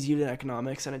company's unit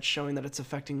economics, and it's showing that it's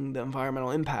affecting the environmental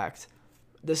impact.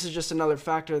 This is just another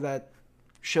factor that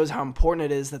shows how important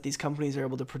it is that these companies are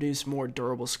able to produce more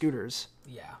durable scooters.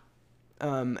 Yeah.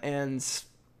 And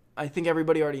I think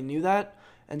everybody already knew that.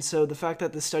 And so the fact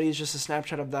that the study is just a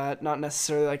snapshot of that, not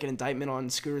necessarily like an indictment on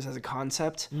scooters as a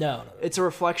concept. No. It's a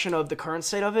reflection of the current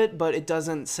state of it, but it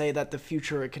doesn't say that the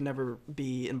future it can never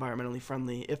be environmentally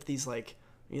friendly if these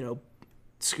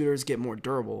scooters get more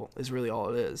durable is really all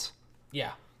it is.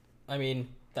 Yeah. I mean,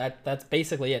 that's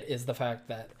basically it, is the fact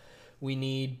that we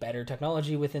need better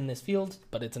technology within this field,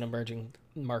 but it's an emerging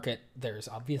market. There's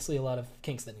obviously a lot of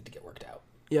kinks that need to get worked out.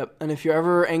 Yep, and if you're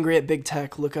ever angry at big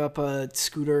tech, look up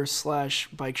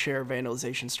scooter/bike share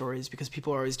vandalization stories, because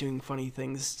people are always doing funny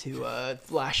things to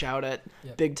lash out at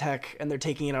big tech, and they're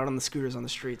taking it out on the scooters on the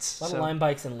streets. A lot of Lime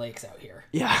bikes and lakes out here.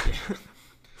 Yeah.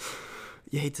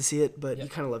 You hate to see it, but you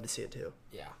kind of love to see it too.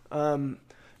 Yeah.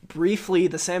 Briefly,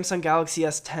 the Samsung Galaxy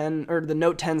S10 or the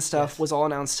Note 10 stuff was all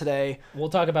announced today.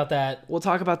 We'll talk about that.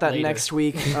 Later. Next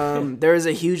week. There is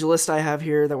a huge list I have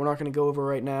here that we're not going to go over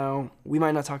right now. We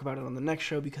might not talk about it on the next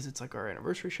show because it's like our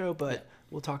anniversary show, but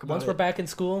we'll talk about it. Once we're back in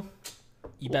school,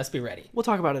 you best be ready. We'll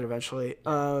talk about it eventually.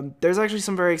 There's actually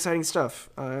some very exciting stuff.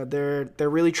 They're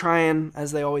really trying,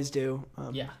 as they always do.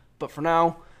 But for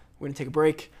now, we're going to take a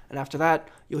break, and after that,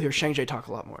 you'll hear Shang Jae talk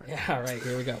a lot more. Yeah, all right,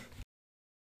 here we go.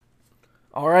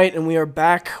 All right, and we are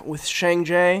back with Shang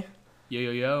Jae.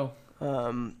 Yo.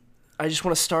 I just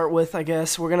want to start with, I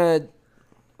guess, we're going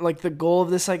to, the goal of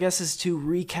this, I guess, is to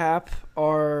recap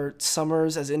our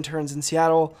summers as interns in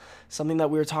Seattle, something that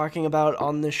we were talking about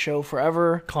on this show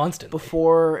forever. Constantly.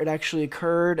 Before it actually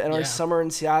occurred, and our summer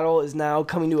in Seattle is now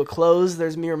coming to a close.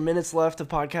 There's mere minutes left of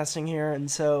podcasting here,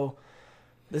 and so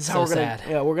this is how we're going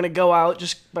to, we're going to go out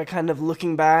just by kind of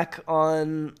looking back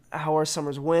on how our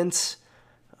summers went.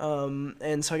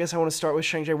 And so I guess I want to start with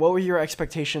Shang Jae. What were your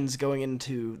expectations going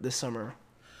into this summer?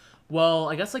 Well,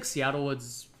 I guess Seattle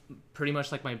was pretty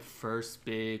much my first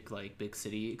big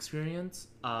city experience.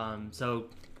 So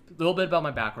a little bit about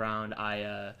my background.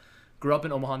 I grew up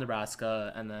in Omaha,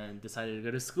 Nebraska, and then decided to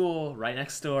go to school right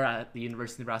next door at the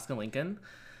University of Nebraska-Lincoln.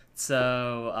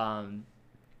 So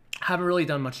haven't really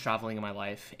done much traveling in my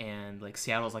life, and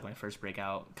Seattle's my first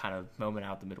breakout kind of moment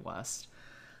out in the Midwest.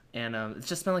 And it's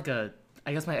just been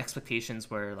I guess my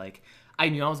expectations were I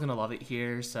knew I was gonna love it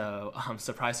here, so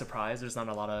surprise, surprise, there's not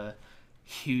a lot of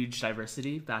huge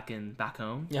diversity back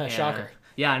home. Yeah, shocker.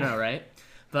 Yeah, I know, right?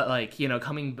 But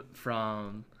coming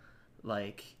from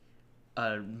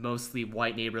a mostly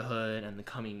white neighborhood and then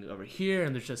coming over here,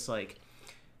 and there's just a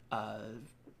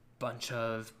bunch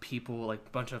of people,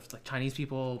 bunch of Chinese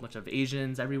people, bunch of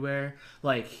Asians everywhere.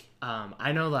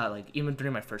 I know that even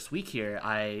during my first week here,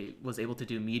 I was able to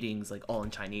do meetings all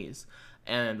in Chinese,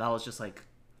 and that was just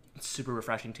super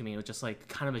refreshing to me. It was just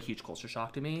kind of a huge culture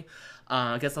shock to me.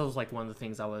 I guess that was one of the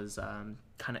things I was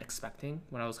kind of expecting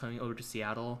when I was coming over to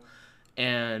Seattle.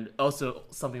 And also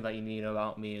something that you need to know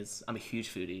about me is I'm a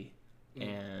huge foodie,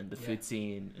 and the food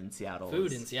scene in Seattle.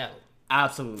 Food in Seattle,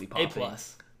 absolutely popping. A+.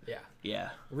 Yeah. Yeah.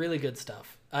 Really good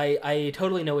stuff. I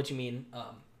totally know what you mean.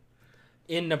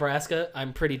 In Nebraska,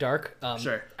 I'm pretty dark.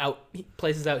 Sure.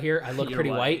 Places out here, I look You're pretty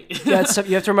white. Yeah,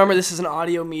 you have to remember this is an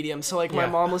audio medium. So like my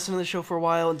Yeah. mom listened to the show for a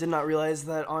while and did not realize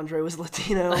that Andre was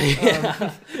Latino.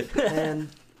 And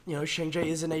Shang Jie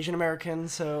is an Asian American,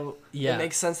 so Yeah. it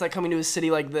makes sense that coming to a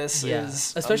city like this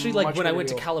is especially a like much when I bigger went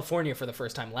to deal. California for the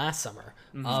first time last summer.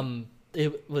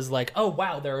 It was like, oh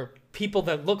wow, there are people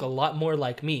that look a lot more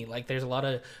like me. Like there's a lot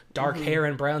of dark hair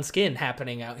and brown skin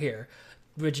happening out here,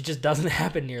 which just doesn't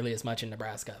happen nearly as much in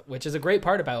Nebraska, which is a great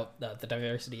part about the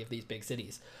diversity of these big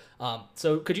cities.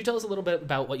 So could you tell us a little bit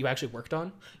about what you actually worked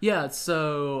on? Yeah,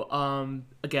 so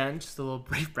again, just a little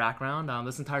brief background.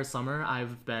 This entire summer,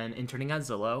 I've been interning at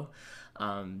Zillow.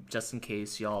 Just in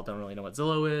case y'all don't really know what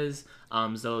Zillow is,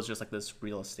 Zillow is just like this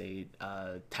real estate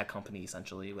tech company,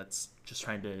 essentially, that's just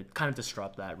trying to kind of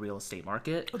disrupt that real estate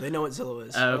market. Oh, they know what Zillow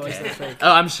is. Otherwise Okay. they're fake.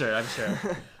 Oh, I'm sure.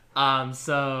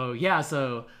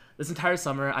 So this entire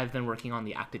summer I've been working on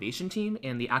the activation team,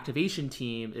 and the activation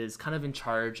team is kind of in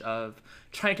charge of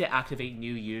trying to activate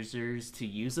new users to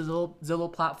use the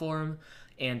Zillow platform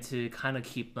and to kind of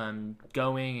keep them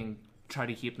going and try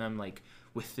to keep them like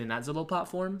within that Zillow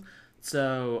platform.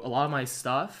 So a lot of my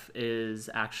stuff is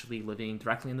actually living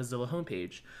directly in the Zillow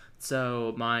homepage.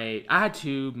 So I had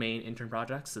two main intern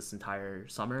projects this entire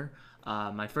summer.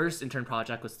 My first intern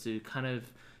project was to kind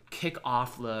of kick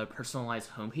off the personalized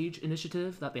homepage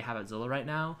initiative that they have at Zillow right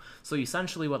now. So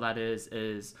essentially what that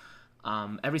is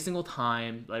every single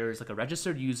time there's like a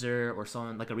registered user or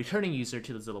someone like a returning user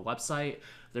to the Zillow website,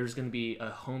 there's going to be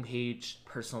a homepage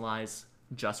personalized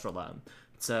just for them.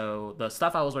 So the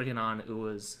stuff I was working on, it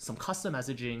was some custom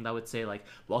messaging that would say like,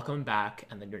 welcome back,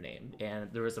 and then your name.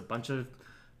 And there was a bunch of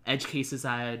edge cases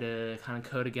I had to kind of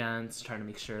code against, trying to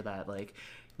make sure that like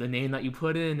the name that you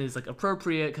put in is like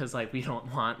appropriate, because like we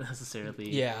don't want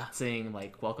necessarily saying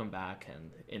like welcome back and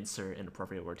insert an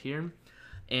appropriate word here.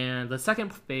 And the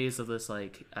second phase of this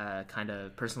like kind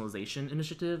of personalization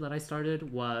initiative that I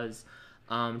started was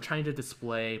trying to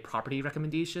display property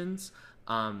recommendations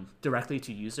directly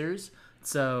to users.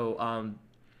 So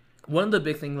one of the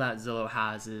big things that Zillow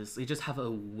has is they just have a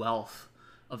wealth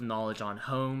of knowledge on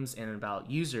homes and about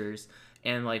users.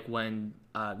 And like when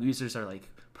users are like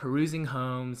perusing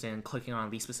homes and clicking on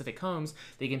these specific homes,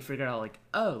 they can figure out like,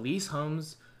 oh, these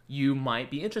homes you might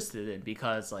be interested in,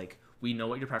 because like we know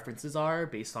what your preferences are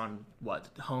based on what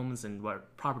homes and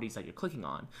what properties that you're clicking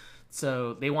on.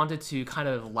 So they wanted to kind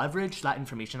of leverage that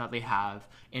information that they have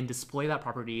and display that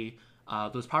property,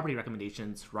 those property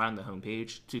recommendations right on the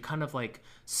homepage to kind of like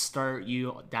start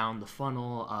you down the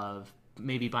funnel of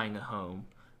maybe buying a home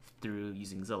through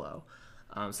using Zillow.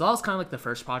 So that was kind of like the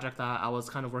first project that I was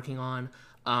kind of working on.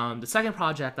 The second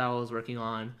project that I was working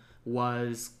on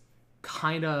was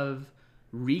kind of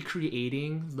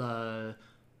recreating the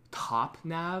top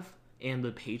nav and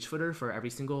the page footer for every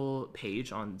single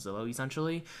page on Zillow,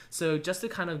 essentially. So just to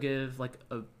kind of give like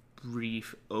a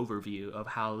brief overview of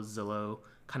how Zillow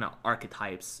kind of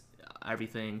archetypes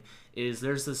everything, is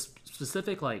there's this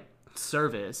specific like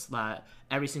service that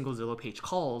every single Zillow page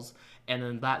calls, and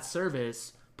then that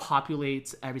service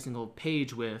populates every single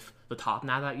page with the top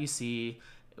nav that you see,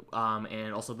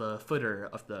 and also the footer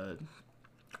of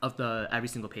the every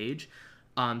single page.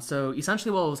 So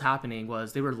essentially what was happening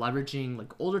was they were leveraging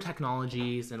like older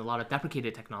technologies and a lot of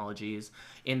deprecated technologies,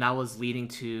 and that was leading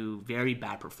to very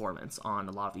bad performance on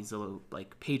a lot of these Zillow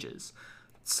like pages.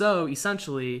 So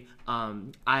essentially,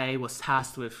 I was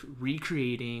tasked with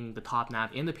recreating the top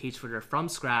nav and the page footer from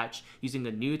scratch using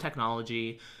a new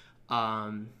technology.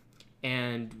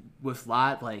 And with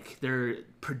that, like they're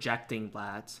projecting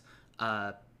that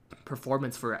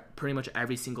performance for pretty much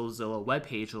every single Zillow web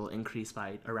page will increase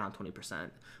by around 20%,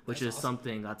 which is awesome.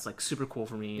 Something that's like super cool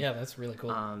for me. Yeah, that's really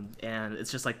cool. And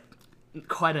it's just like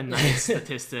quite a nice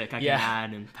statistic I can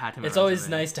add and pat him. It's always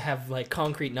nice to have like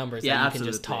concrete numbers that you absolutely.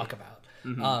 can just talk about.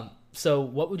 Mm-hmm. So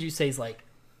what would you say is like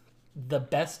the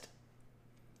best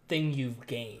thing you've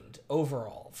gained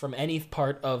overall from any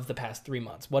part of the past 3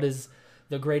 months? What is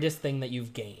the greatest thing that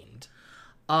you've gained?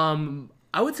 I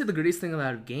would say the greatest thing that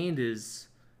I've gained is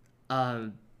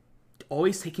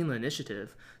always taking the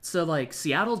initiative. So like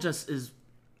Seattle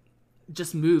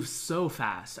just moves so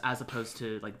fast as opposed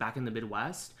to like back in the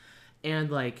Midwest, and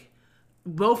like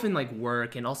both in like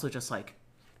work and also just like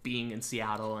being in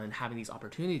Seattle and having these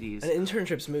opportunities. And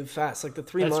internships move fast. Like the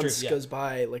 3 That's months true, yeah. goes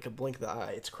by like a blink of the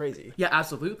eye. It's crazy. Yeah,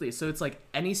 absolutely. So it's like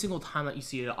any single time that you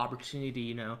see an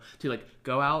opportunity, to like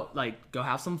go out, like go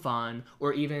have some fun,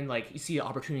 or even like you see an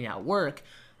opportunity at work,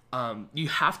 you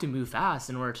have to move fast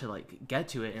in order to like get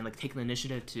to it and like take the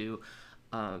initiative to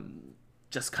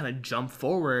just kind of jump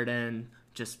forward and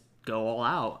just go all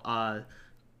out.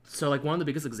 So like one of the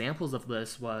biggest examples of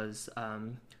this was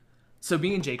so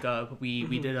being in Jacob, we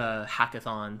did a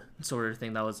hackathon sort of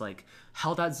thing that was like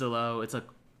held at Zillow. It's a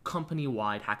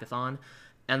company-wide hackathon,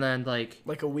 and then like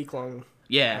a week-long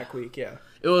hack week. Yeah,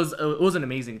 it was an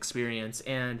amazing experience.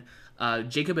 And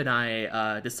Jacob and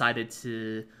I decided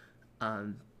to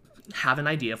have an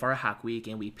idea for our hack week,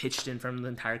 and we pitched in from the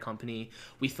entire company.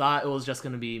 We thought it was just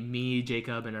going to be me,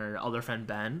 Jacob, and our other friend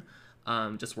Ben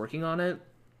just working on it.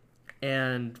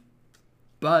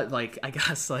 But like I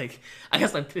guess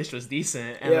my pitch was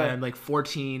decent, and then like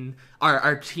 14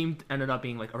 our team ended up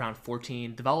being like around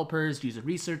 14 developers, user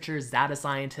researchers, data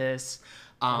scientists,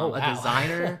 a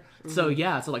designer. So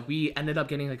like we ended up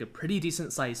getting like a pretty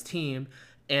decent sized team,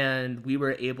 and we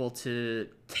were able to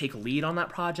take lead on that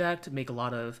project,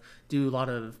 do a lot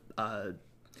of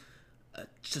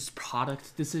just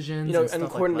product decisions, and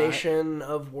coordination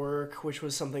of work, which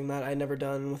was something that I never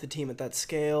done with a team at that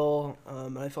scale.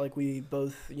 I feel like we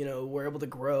both, were able to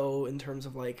grow in terms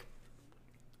of like,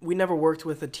 we never worked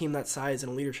with a team that size in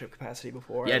a leadership capacity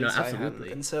before. Yeah, no,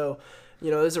 absolutely. And so,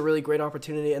 it was a really great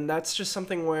opportunity, and that's just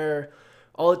something where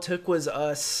all it took was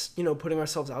us, putting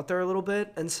ourselves out there a little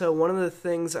bit. And so one of the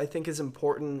things I think is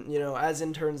important, as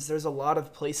interns, there's a lot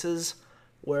of places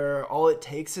where all it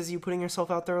takes is you putting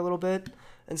yourself out there a little bit.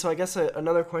 And so I guess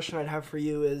another question I'd have for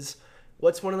you is,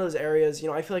 what's one of those areas,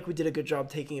 I feel like we did a good job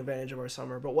taking advantage of our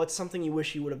summer, but what's something you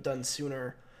wish you would have done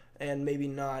sooner and maybe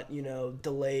not,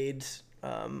 delayed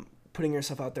putting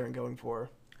yourself out there and going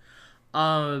for?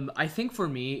 I think for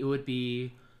me, it would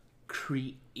be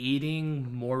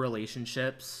creating more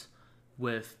relationships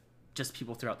with just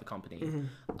people throughout the company.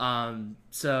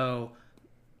 So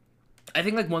I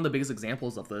think like one of the biggest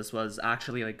examples of this was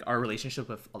actually like our relationship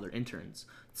with other interns.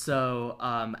 So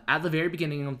at the very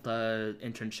beginning of the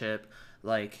internship,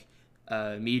 like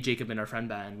me, Jacob, and our friend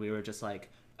Ben, we were just like,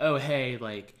 oh hey,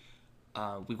 like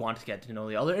we wanted to get to know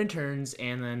the other interns,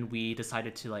 and then we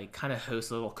decided to like kind of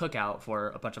host a little cookout for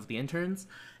a bunch of the interns.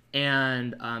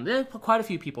 And quite a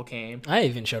few people came. I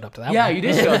even showed up to that one. Yeah, you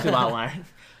did show up to that one.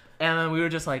 And then we were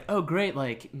just like, oh great,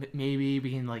 like maybe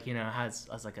we can like as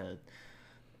like a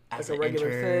regular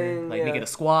thing, like make it a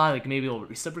squad, like maybe we'll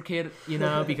reciprocate,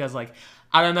 because like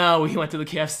I don't know, we went to the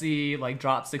KFC, like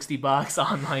dropped $60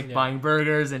 on like buying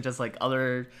burgers and just like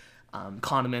other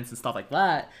condiments and stuff like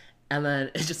that, and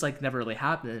then it just like never really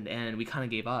happened, and we kind of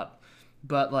gave up.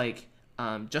 But like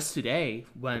just today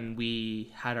when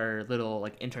we had our little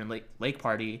like intern lake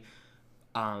party,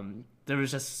 there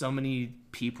was just so many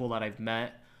people that I've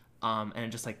met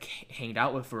and just like hanged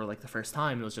out with for like the first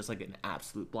time. It was just like an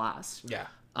absolute blast. Yeah.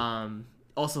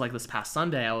 Also like this past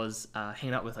Sunday, I was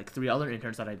hanging out with like 3 other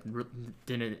interns that I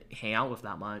didn't hang out with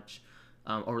that much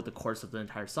over the course of the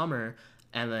entire summer,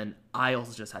 and then I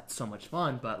also just had so much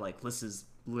fun. But like this is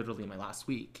literally my last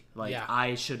week. Like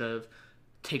I should have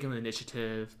taken the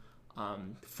initiative,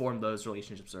 formed those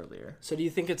relationships earlier. So do you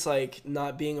think it's like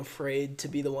not being afraid to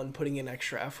be the one putting in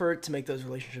extra effort to make those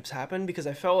relationships happen? Because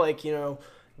I felt like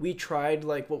we tried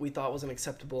like what we thought was an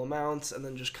acceptable amount, and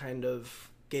then just kind of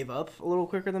gave up a little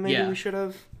quicker than maybe we should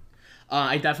have.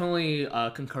 I definitely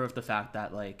concur with the fact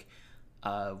that like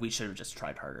we should have just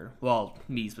tried harder. Well,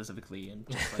 me specifically, and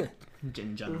just like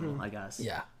in general, I guess.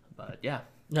 Yeah. But yeah.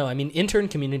 No, I mean, intern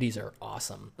communities are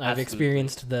awesome. I've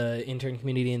experienced the intern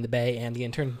community in the Bay and the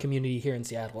intern community here in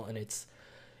Seattle, and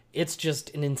it's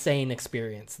just an insane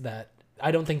experience that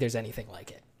I don't think there's anything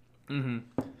like it.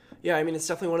 Yeah, I mean, it's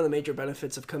definitely one of the major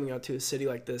benefits of coming out to a city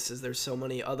like this is there's so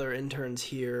many other interns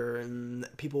here, and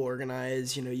people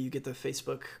organize, you get the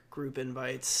Facebook group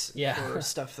invites for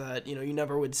stuff that, you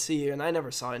never would see. And I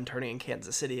never saw interning in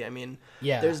Kansas City. I mean,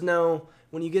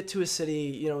 when you get to a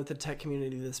city, with a tech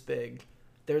community this big,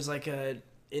 there's like a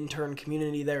intern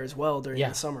community there as well during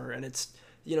the summer. And it's,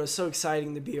 so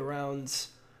exciting to be around,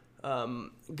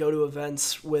 go to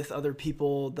events with other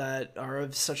people that are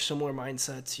of such similar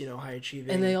mindsets, high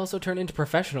achieving. And they also turn into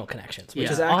professional connections,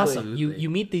 which is awesome. You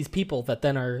meet these people that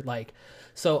then are like,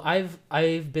 so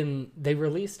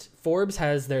Forbes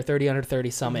has their 30 under 30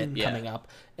 summit coming up,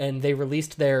 and they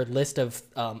released their list of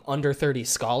under 30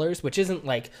 scholars, which isn't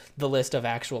like the list of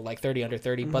actual like 30 under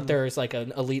 30, but there's like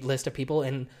an elite list of people.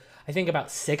 And I think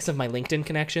about 6 of my LinkedIn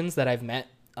connections that I've met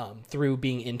through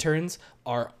being interns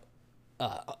are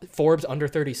Forbes under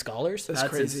 30 scholars. That's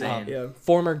crazy. insane. Yeah.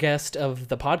 Former guest of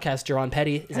the podcast, Jerron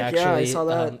Petty, is Heck yeah, I actually saw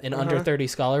that. an under 30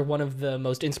 scholar, one of the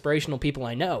most inspirational people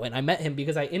I know. And I met him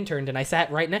because I interned and I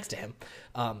sat right next to him.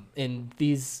 And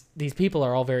these people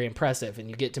are all very impressive, and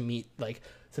you get to meet like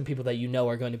some people that you know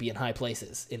are going to be in high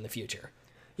places in the future.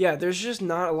 Yeah, there's just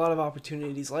not a lot of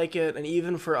opportunities like it, and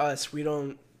even for us, we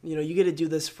don't. You get to do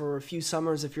this for a few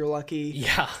summers if you're lucky.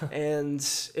 Yeah. And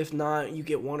if not, you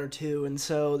get 1 or 2. And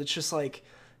so it's just like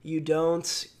you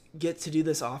don't get to do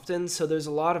this often. So there's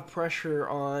a lot of pressure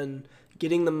on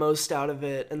getting the most out of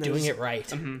it and Doing it right.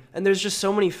 Mm-hmm. And there's just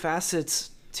so many facets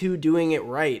to doing it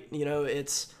right.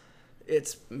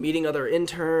 It's meeting other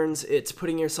interns, it's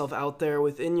putting yourself out there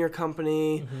within your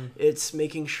company, it's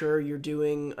making sure you're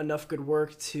doing enough good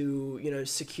work to,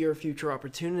 secure future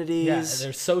opportunities. Yeah,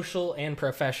 there's social and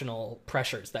professional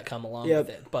pressures that come along Yep.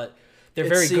 with it, but they're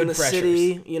It's very seeing good the pressures.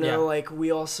 city, Yeah. like we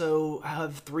also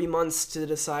have 3 months to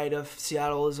decide if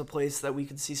Seattle is a place that we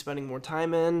could see spending more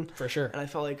time in. For sure. And I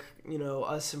felt like,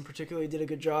 us in particular did a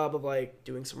good job of like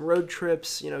doing some road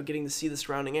trips, getting to see the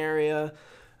surrounding area.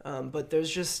 But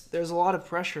there's a lot of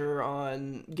pressure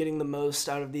on getting the most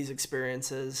out of these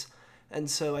experiences. And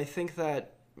so I think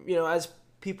that, as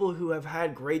people who have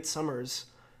had great summers,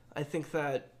 I think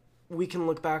that we can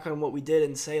look back on what we did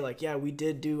and say like, yeah, we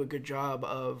did do a good job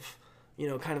of,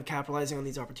 kind of capitalizing on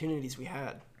these opportunities we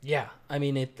had. Yeah, I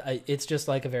mean, it's just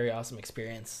like a very awesome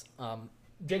experience.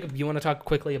 Jacob, you want to talk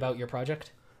quickly about your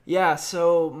project? Yeah,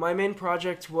 so my main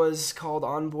project was called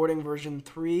Onboarding version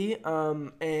 3,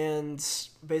 and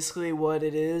basically what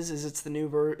it is it's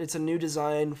it's a new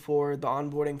design for the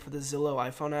onboarding for the Zillow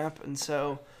iPhone app. And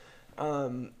so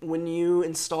when you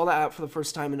install the app for the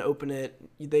first time and open it,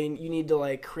 you need to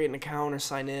like create an account or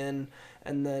sign in,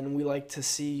 and then we like to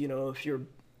see if you're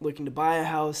looking to buy a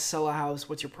house, sell a house,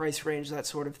 what's your price range, that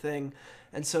sort of thing.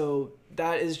 And so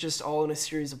that is just all in a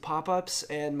series of pop-ups,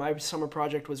 and my summer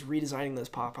project was redesigning those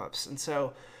pop-ups. And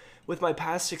so with my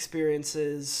past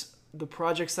experiences, the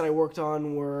projects that I worked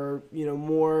on were,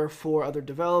 more for other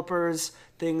developers,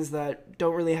 things that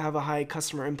don't really have a high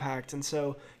customer impact. And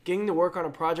so getting to work on a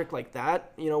project like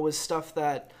that, was stuff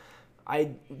that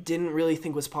I didn't really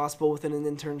think was possible within an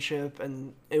internship,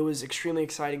 and it was extremely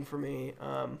exciting for me.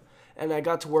 And I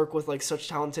got to work with like such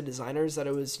talented designers that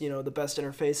it was, the best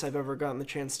interface I've ever gotten the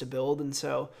chance to build. And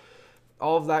so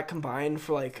all of that combined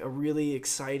for like a really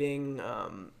exciting,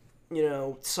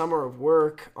 summer of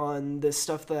work on this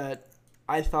stuff that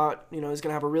I thought, was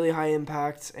going to have a really high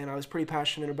impact and I was pretty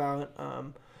passionate about.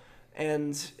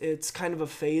 And it's kind of a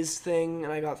phased thing,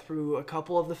 and I got through a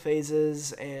couple of the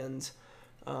phases, and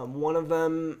one of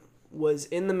them was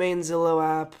in the main Zillow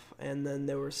app, and then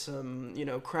there were some,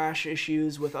 crash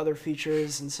issues with other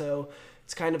features, and so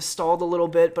it's kind of stalled a little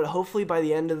bit, but hopefully by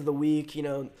the end of the week,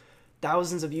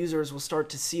 thousands of users will start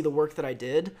to see the work that I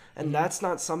did, and that's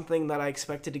not something that I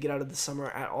expected to get out of the summer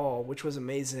at all, which was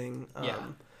amazing.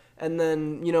 And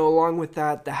then, along with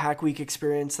that, the Hack Week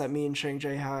experience that me and Sheng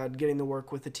Jae had, getting to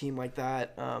work with a team like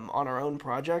that on our own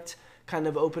project, kind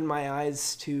of opened my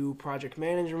eyes to project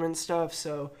management stuff,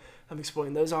 so I'm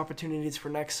exploring those opportunities for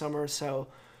next summer. So,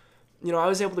 I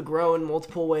was able to grow in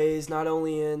multiple ways, not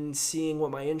only in seeing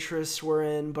what my interests were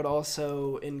in, but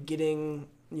also in getting,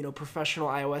 professional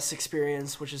iOS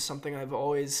experience, which is something I've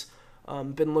always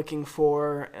been looking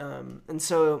for. And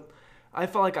so I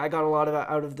felt like I got a lot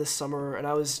out of this summer, and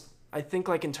I think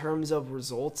like in terms of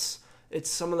results, it's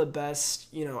some of the best,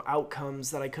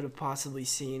 outcomes that I could have possibly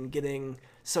seen getting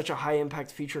such a high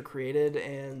impact feature created,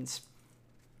 and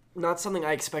not something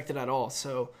I expected at all.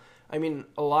 So, I mean,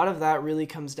 a lot of that really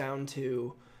comes down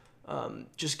to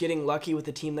just getting lucky with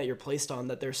the team that you're placed on,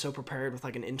 that they're so prepared with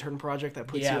like an intern project that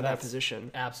puts you in that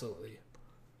position. Absolutely.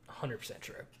 100%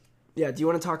 true. Yeah, do you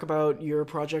want to talk about your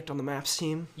project on the Maps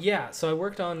team? Yeah, so I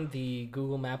worked on the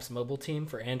Google Maps mobile team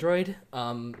for Android.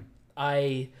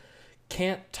 I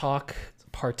can't talk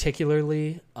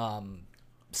particularly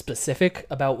specific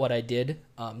about what I did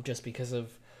just because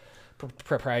of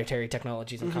proprietary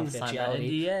technologies and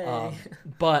confidentiality.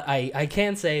 But I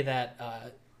can say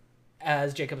that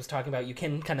as Jacob was talking about, you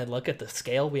can kind of look at the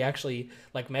scale. We actually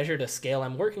measured a scale.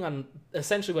 I'm working on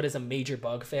essentially what is a major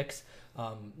bug fix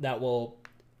that will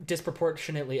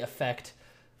disproportionately affect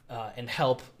and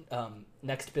help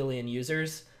next billion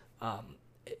users,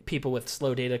 people with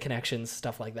slow data connections,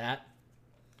 stuff like that.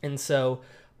 And so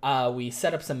we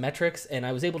set up some metrics, and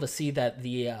I was able to see that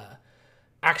the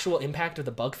actual impact of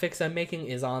the bug fix I'm making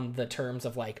is on the terms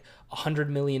of 100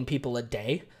 million people a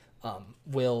day.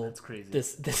 Will That's crazy.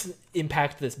 This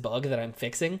impact this bug that I'm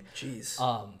fixing? Jeez.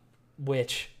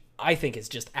 Which I think is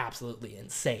just absolutely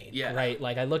insane, Yeah. right?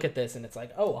 Like I look at this and it's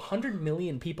like, oh, 100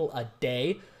 million people a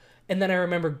day. And then I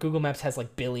remember Google Maps has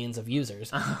like billions of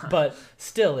users, but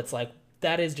still it's like,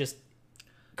 that is just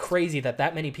crazy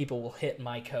that many people will hit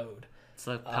my code. It's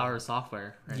like power of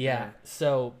software. Right Yeah. there.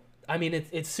 So, I mean,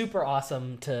 it's super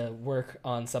awesome to work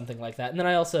on something like that. And then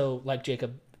I also, like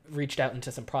Jacob, reached out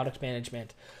into some product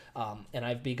management, and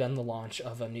I've begun the launch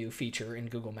of a new feature in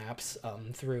Google Maps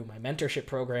through my mentorship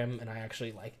program. And I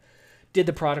actually did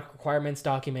the product requirements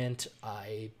document.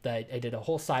 I did a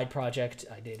whole side project.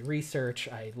 I did research.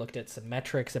 I looked at some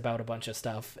metrics about a bunch of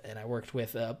stuff, and I worked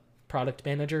with a product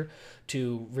manager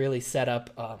to really set up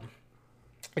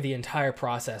the entire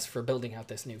process for building out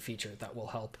this new feature that will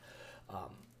help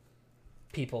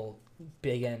people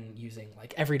begin using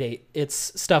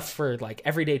it's stuff for like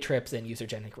everyday trips and user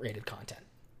generated content.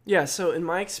 Yeah, so in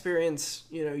my experience,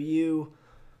 you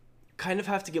kind of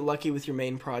have to get lucky with your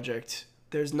main project.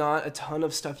 There's not a ton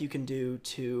of stuff you can do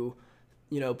to,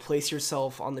 place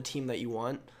yourself on the team that you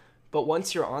want. But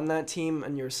once you're on that team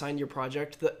and you're assigned your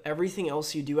project, everything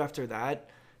else you do after that,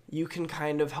 you can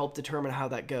kind of help determine how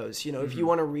that goes. If you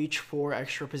want to reach for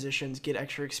extra positions, get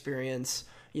extra experience,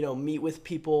 meet with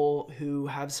people who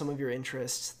have some of your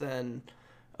interests, then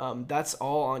that's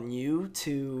all on you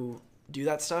to do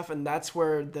that stuff. And that's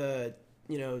where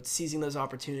seizing those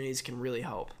opportunities can really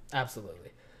help.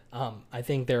 Absolutely. I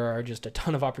think there are just a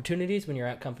ton of opportunities when you're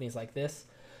at companies like this.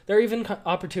 There are even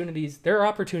opportunities. There are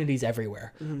opportunities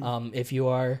everywhere. Mm-hmm. If you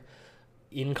are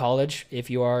in college, if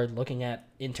you are looking at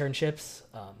internships,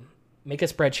 make a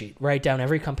spreadsheet, write down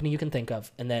every company you can think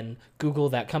of, and then Google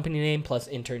that company name plus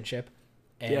internship,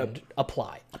 and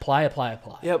apply.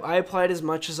 Yep, I applied as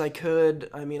much as I could.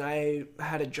 I mean, I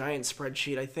had a giant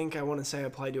spreadsheet. I want to say I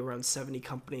applied to around 70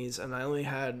 companies, and I only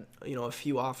had, a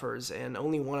few offers, and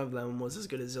only one of them was as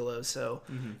good as Zillow. So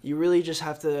you really just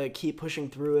have to keep pushing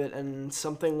through it, and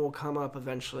something will come up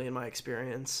eventually in my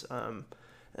experience.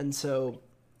 And so,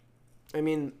 I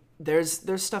mean, there's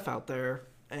stuff out there,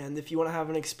 and if you want to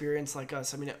have an experience like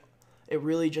us, I mean, it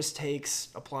really just takes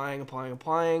applying,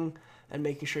 and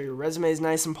making sure your resume is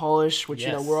nice and polished, which,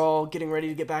 Yes. we're all getting ready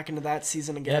to get back into that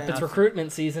season again. Yep, it's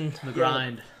recruitment season. The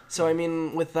grind. So, I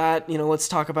mean, with that, let's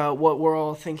talk about what we're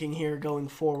all thinking here going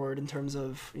forward in terms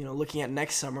of, looking at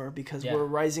next summer, because Yeah. we're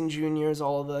rising juniors,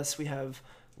 all of us. We have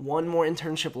one more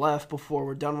internship left before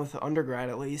we're done with the undergrad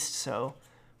at least. So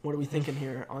what are we thinking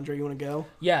here? Andre, you want to go?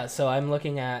 Yeah, so I'm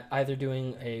looking at either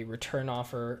doing a return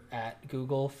offer at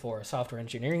Google for a software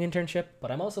engineering internship,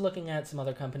 but I'm also looking at some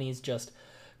other companies just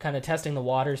kind of testing the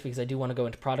waters because I do want to go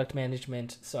into product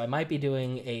management. So I might be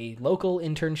doing a local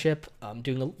internship,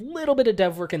 doing a little bit of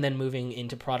dev work, and then moving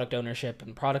into product ownership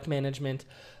and product management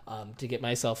to get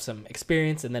myself some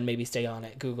experience, and then maybe stay on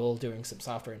at Google doing some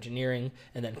software engineering,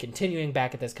 and then continuing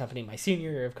back at this company my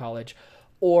senior year of college.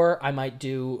 Or I might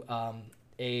do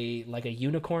a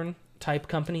unicorn type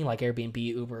company like Airbnb,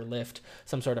 Uber, Lyft,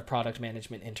 some sort of product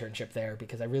management internship there,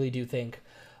 because I really do think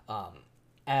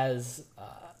as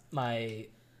my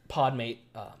podmate,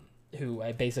 who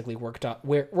I basically worked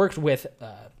with,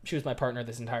 she was my partner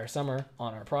this entire summer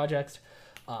on our project,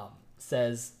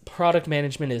 says product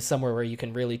management is somewhere where you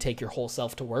can really take your whole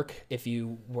self to work if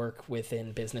you work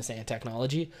within business and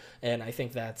technology. And I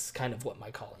think that's kind of what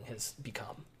my calling has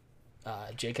become.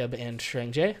 Jacob and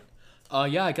Shreng Jae?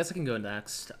 Yeah, I guess I can go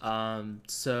next.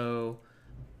 So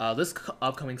this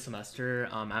upcoming semester,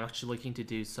 I'm actually looking to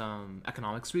do some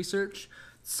economics research.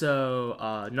 So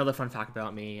another fun fact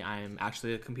about me, I'm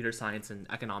actually a computer science and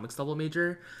economics double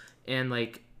major. And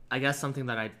I guess something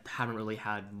that I haven't really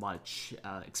had much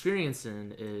experience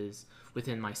in is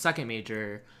within my second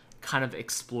major, kind of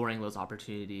exploring those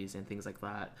opportunities and things like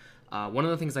that. One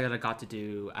of the things that I got to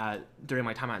do during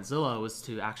my time at Zillow was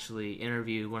to actually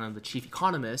interview one of the chief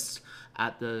economists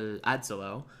at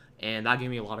Zillow, and that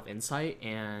gave me a lot of insight.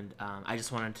 And I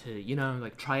just wanted to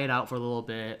try it out for a little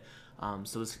bit.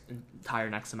 So this entire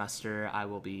next semester, I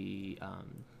will be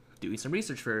doing some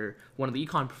research for one of the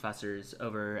econ professors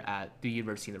over at the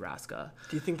University of Nebraska.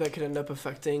 Do you think that could end up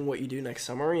affecting what you do next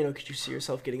summer? Could you see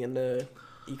yourself getting into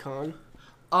econ?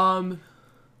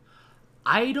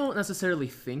 I don't necessarily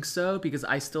think so, because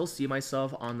I still see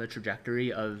myself on the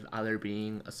trajectory of either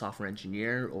being a software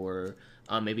engineer or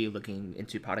maybe looking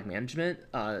into product management,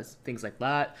 things like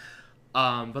that.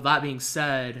 But that being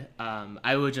said,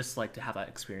 I would just like to have that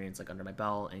experience under my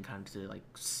belt and kind of to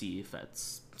see if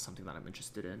that's something that I'm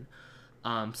interested in.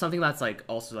 Something that's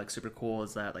also super cool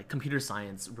is that computer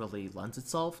science really lends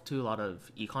itself to a lot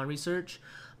of econ research.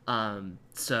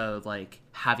 So like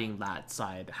having that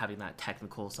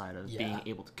technical side of being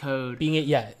able to code,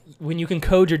 when you can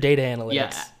code your data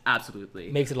analytics,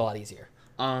 absolutely makes it a lot easier.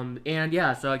 And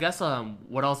so I guess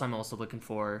what else I'm also looking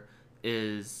for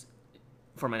is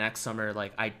for my next summer,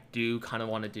 like I do kind of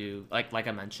want to do like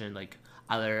I mentioned, like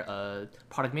either a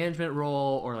product management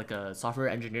role or like a software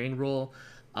engineering role.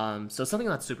 So something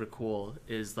that's super cool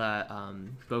is that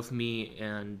both me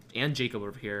and Jacob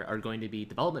over here are going to be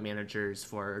development managers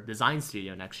for Design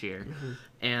Studio next year.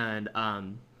 And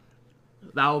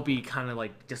that will be kind of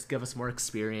like just give us more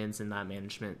experience in that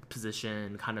management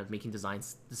position, kind of making design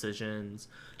decisions.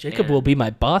 Jacob will be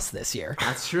my boss this year.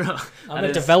 That's true. I'm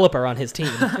a developer on his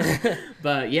team.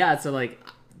 But yeah, so like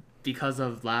because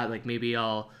of that, like maybe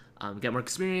I'll get more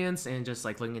experience and just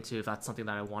like looking into if that's something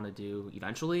that I want to do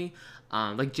eventually.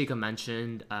 Like Jacob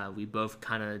mentioned, we both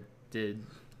kind of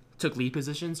took lead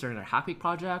positions during our Hack Week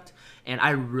project, and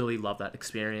I really love that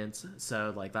experience.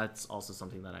 So like that's also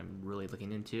something that I'm really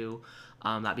looking into.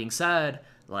 That being said,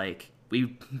 like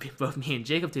both me and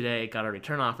Jacob today got our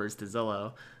return offers to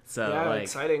Zillow. So like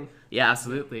exciting. Yeah,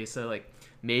 absolutely. So like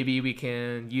maybe we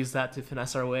can use that to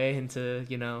finesse our way into,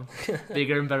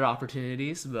 bigger and better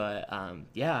opportunities. But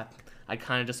yeah, I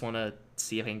kind of just want to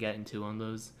see if I can get into one of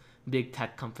those big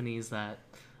tech companies that,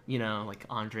 like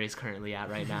Andre's currently at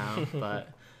right now. But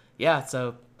yeah,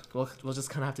 so we'll just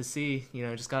kind of have to see,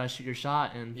 just got to shoot your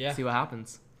shot and see what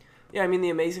happens. Yeah, I mean, the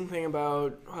amazing thing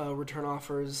about return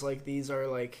offers like these are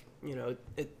like,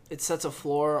 it sets a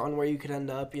floor on where you could end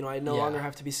up. I no longer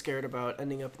have to be scared about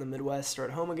ending up in the Midwest or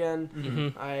at home again.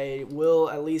 Mm-hmm. I will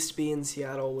at least be in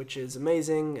Seattle, which is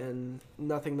amazing and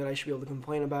nothing that I should be able to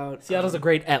complain about. Seattle's a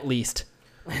great at least.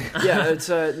 Yeah, it's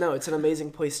an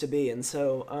amazing place to be. And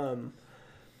so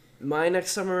my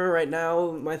next summer right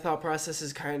now, my thought process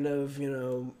is kind of,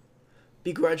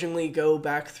 begrudgingly go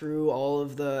back through all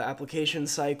of the application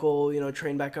cycle,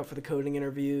 train back up for the coding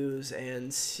interviews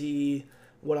and see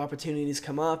what opportunities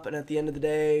come up. And at the end of the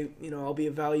day, I'll be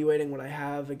evaluating what I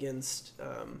have against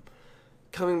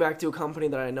coming back to a company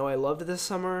that I know I loved this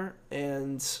summer,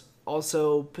 and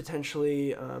also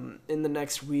potentially in the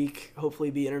next week, hopefully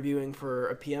be interviewing for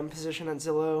a PM position at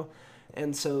Zillow.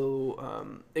 And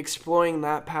so exploring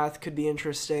that path could be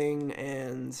interesting,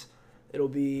 and it'll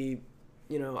be,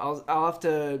 I'll have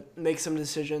to make some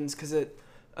decisions because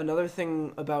another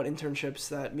thing about internships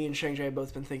that me and Shang-Jae have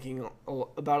both been thinking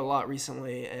about a lot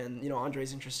recently, and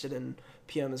Andre's interested in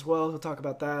PM as well, he'll talk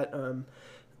about that,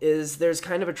 is there's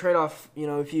kind of a trade-off.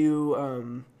 If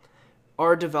you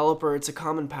are a developer, it's a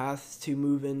common path to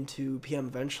move into PM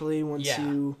eventually once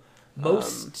you...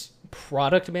 Most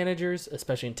product managers,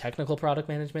 especially in technical product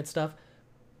management stuff,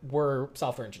 were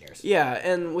software engineers. Yeah,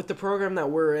 and with the program that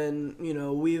we're in,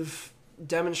 we've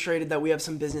demonstrated that we have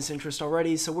some business interest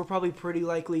already, so we're probably pretty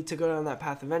likely to go down that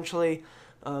path eventually.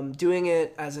 Doing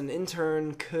it as an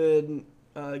intern could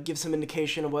give some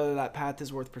indication of whether that path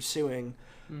is worth pursuing.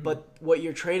 Mm-hmm. But what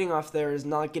you're trading off there is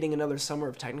not getting another summer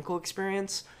of technical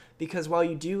experience, because while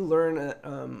you do learn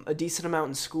a decent amount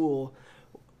in school,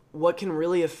 what can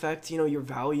really affect your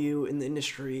value in the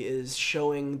industry is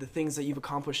showing the things that you've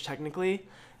accomplished technically.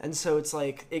 And so it's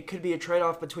like it could be a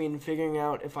trade-off between figuring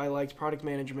out if I liked product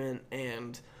management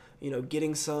and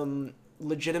getting some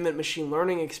legitimate machine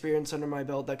learning experience under my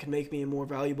belt that can make me a more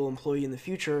valuable employee in the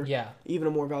future, even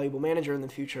a more valuable manager in the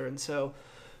future. And so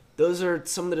those are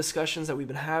some of the discussions that we've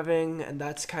been having, and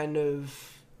that's kind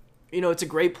of it's a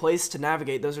great place to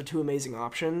navigate. Those are two amazing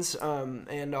options,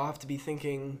 and I'll have to be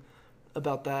thinking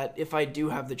about that if I do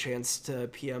have the chance to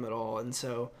PM at all. And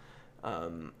so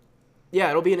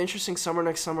it'll be an interesting summer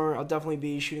next summer. I'll definitely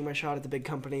be shooting my shot at the big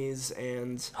companies,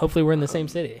 and hopefully we're in the same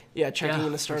city. Checking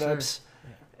into startups,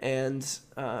 and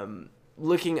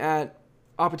looking at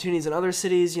opportunities in other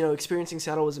cities. Experiencing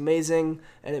Seattle was amazing,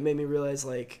 and it made me realize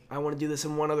like I want to do this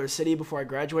in one other city before I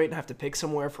graduate and have to pick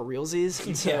somewhere for realsies.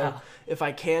 And so if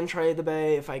I can try the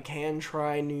Bay, if I can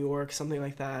try New York, something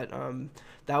like that,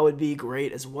 that would be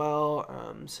great as well.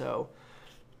 So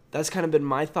that's kind of been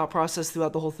my thought process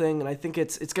throughout the whole thing, and I think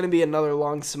it's going to be another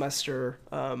long semester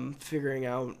figuring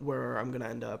out where I'm going to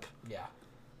end up. Yeah.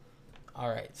 All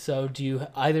right. So do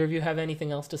either of you have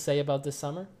anything else to say about this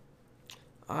summer?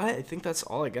 I think that's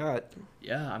all I got.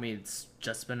 Yeah, I mean, it's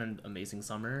just been an amazing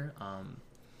summer.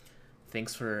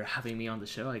 Thanks for having me on the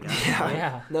show, I guess.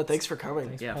 Yeah. No, thanks for coming.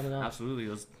 Thanks for coming on. Absolutely.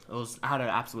 I had an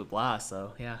absolute blast,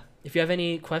 so yeah. If you have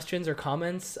any questions or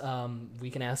comments, we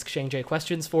can ask Shang-Jae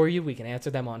questions for you. We can answer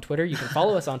them on Twitter. You can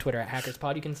follow us on Twitter at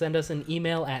HackersPod. You can send us an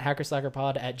email at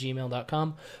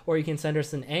hackerslackerpod@gmail.com, or you can send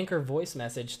us an Anchor voice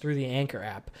message through the Anchor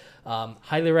app.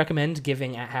 Highly recommend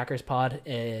giving at HackersPod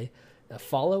a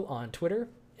follow on Twitter.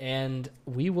 And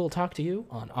we will talk to you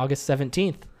on August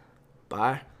 17th.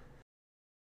 Bye.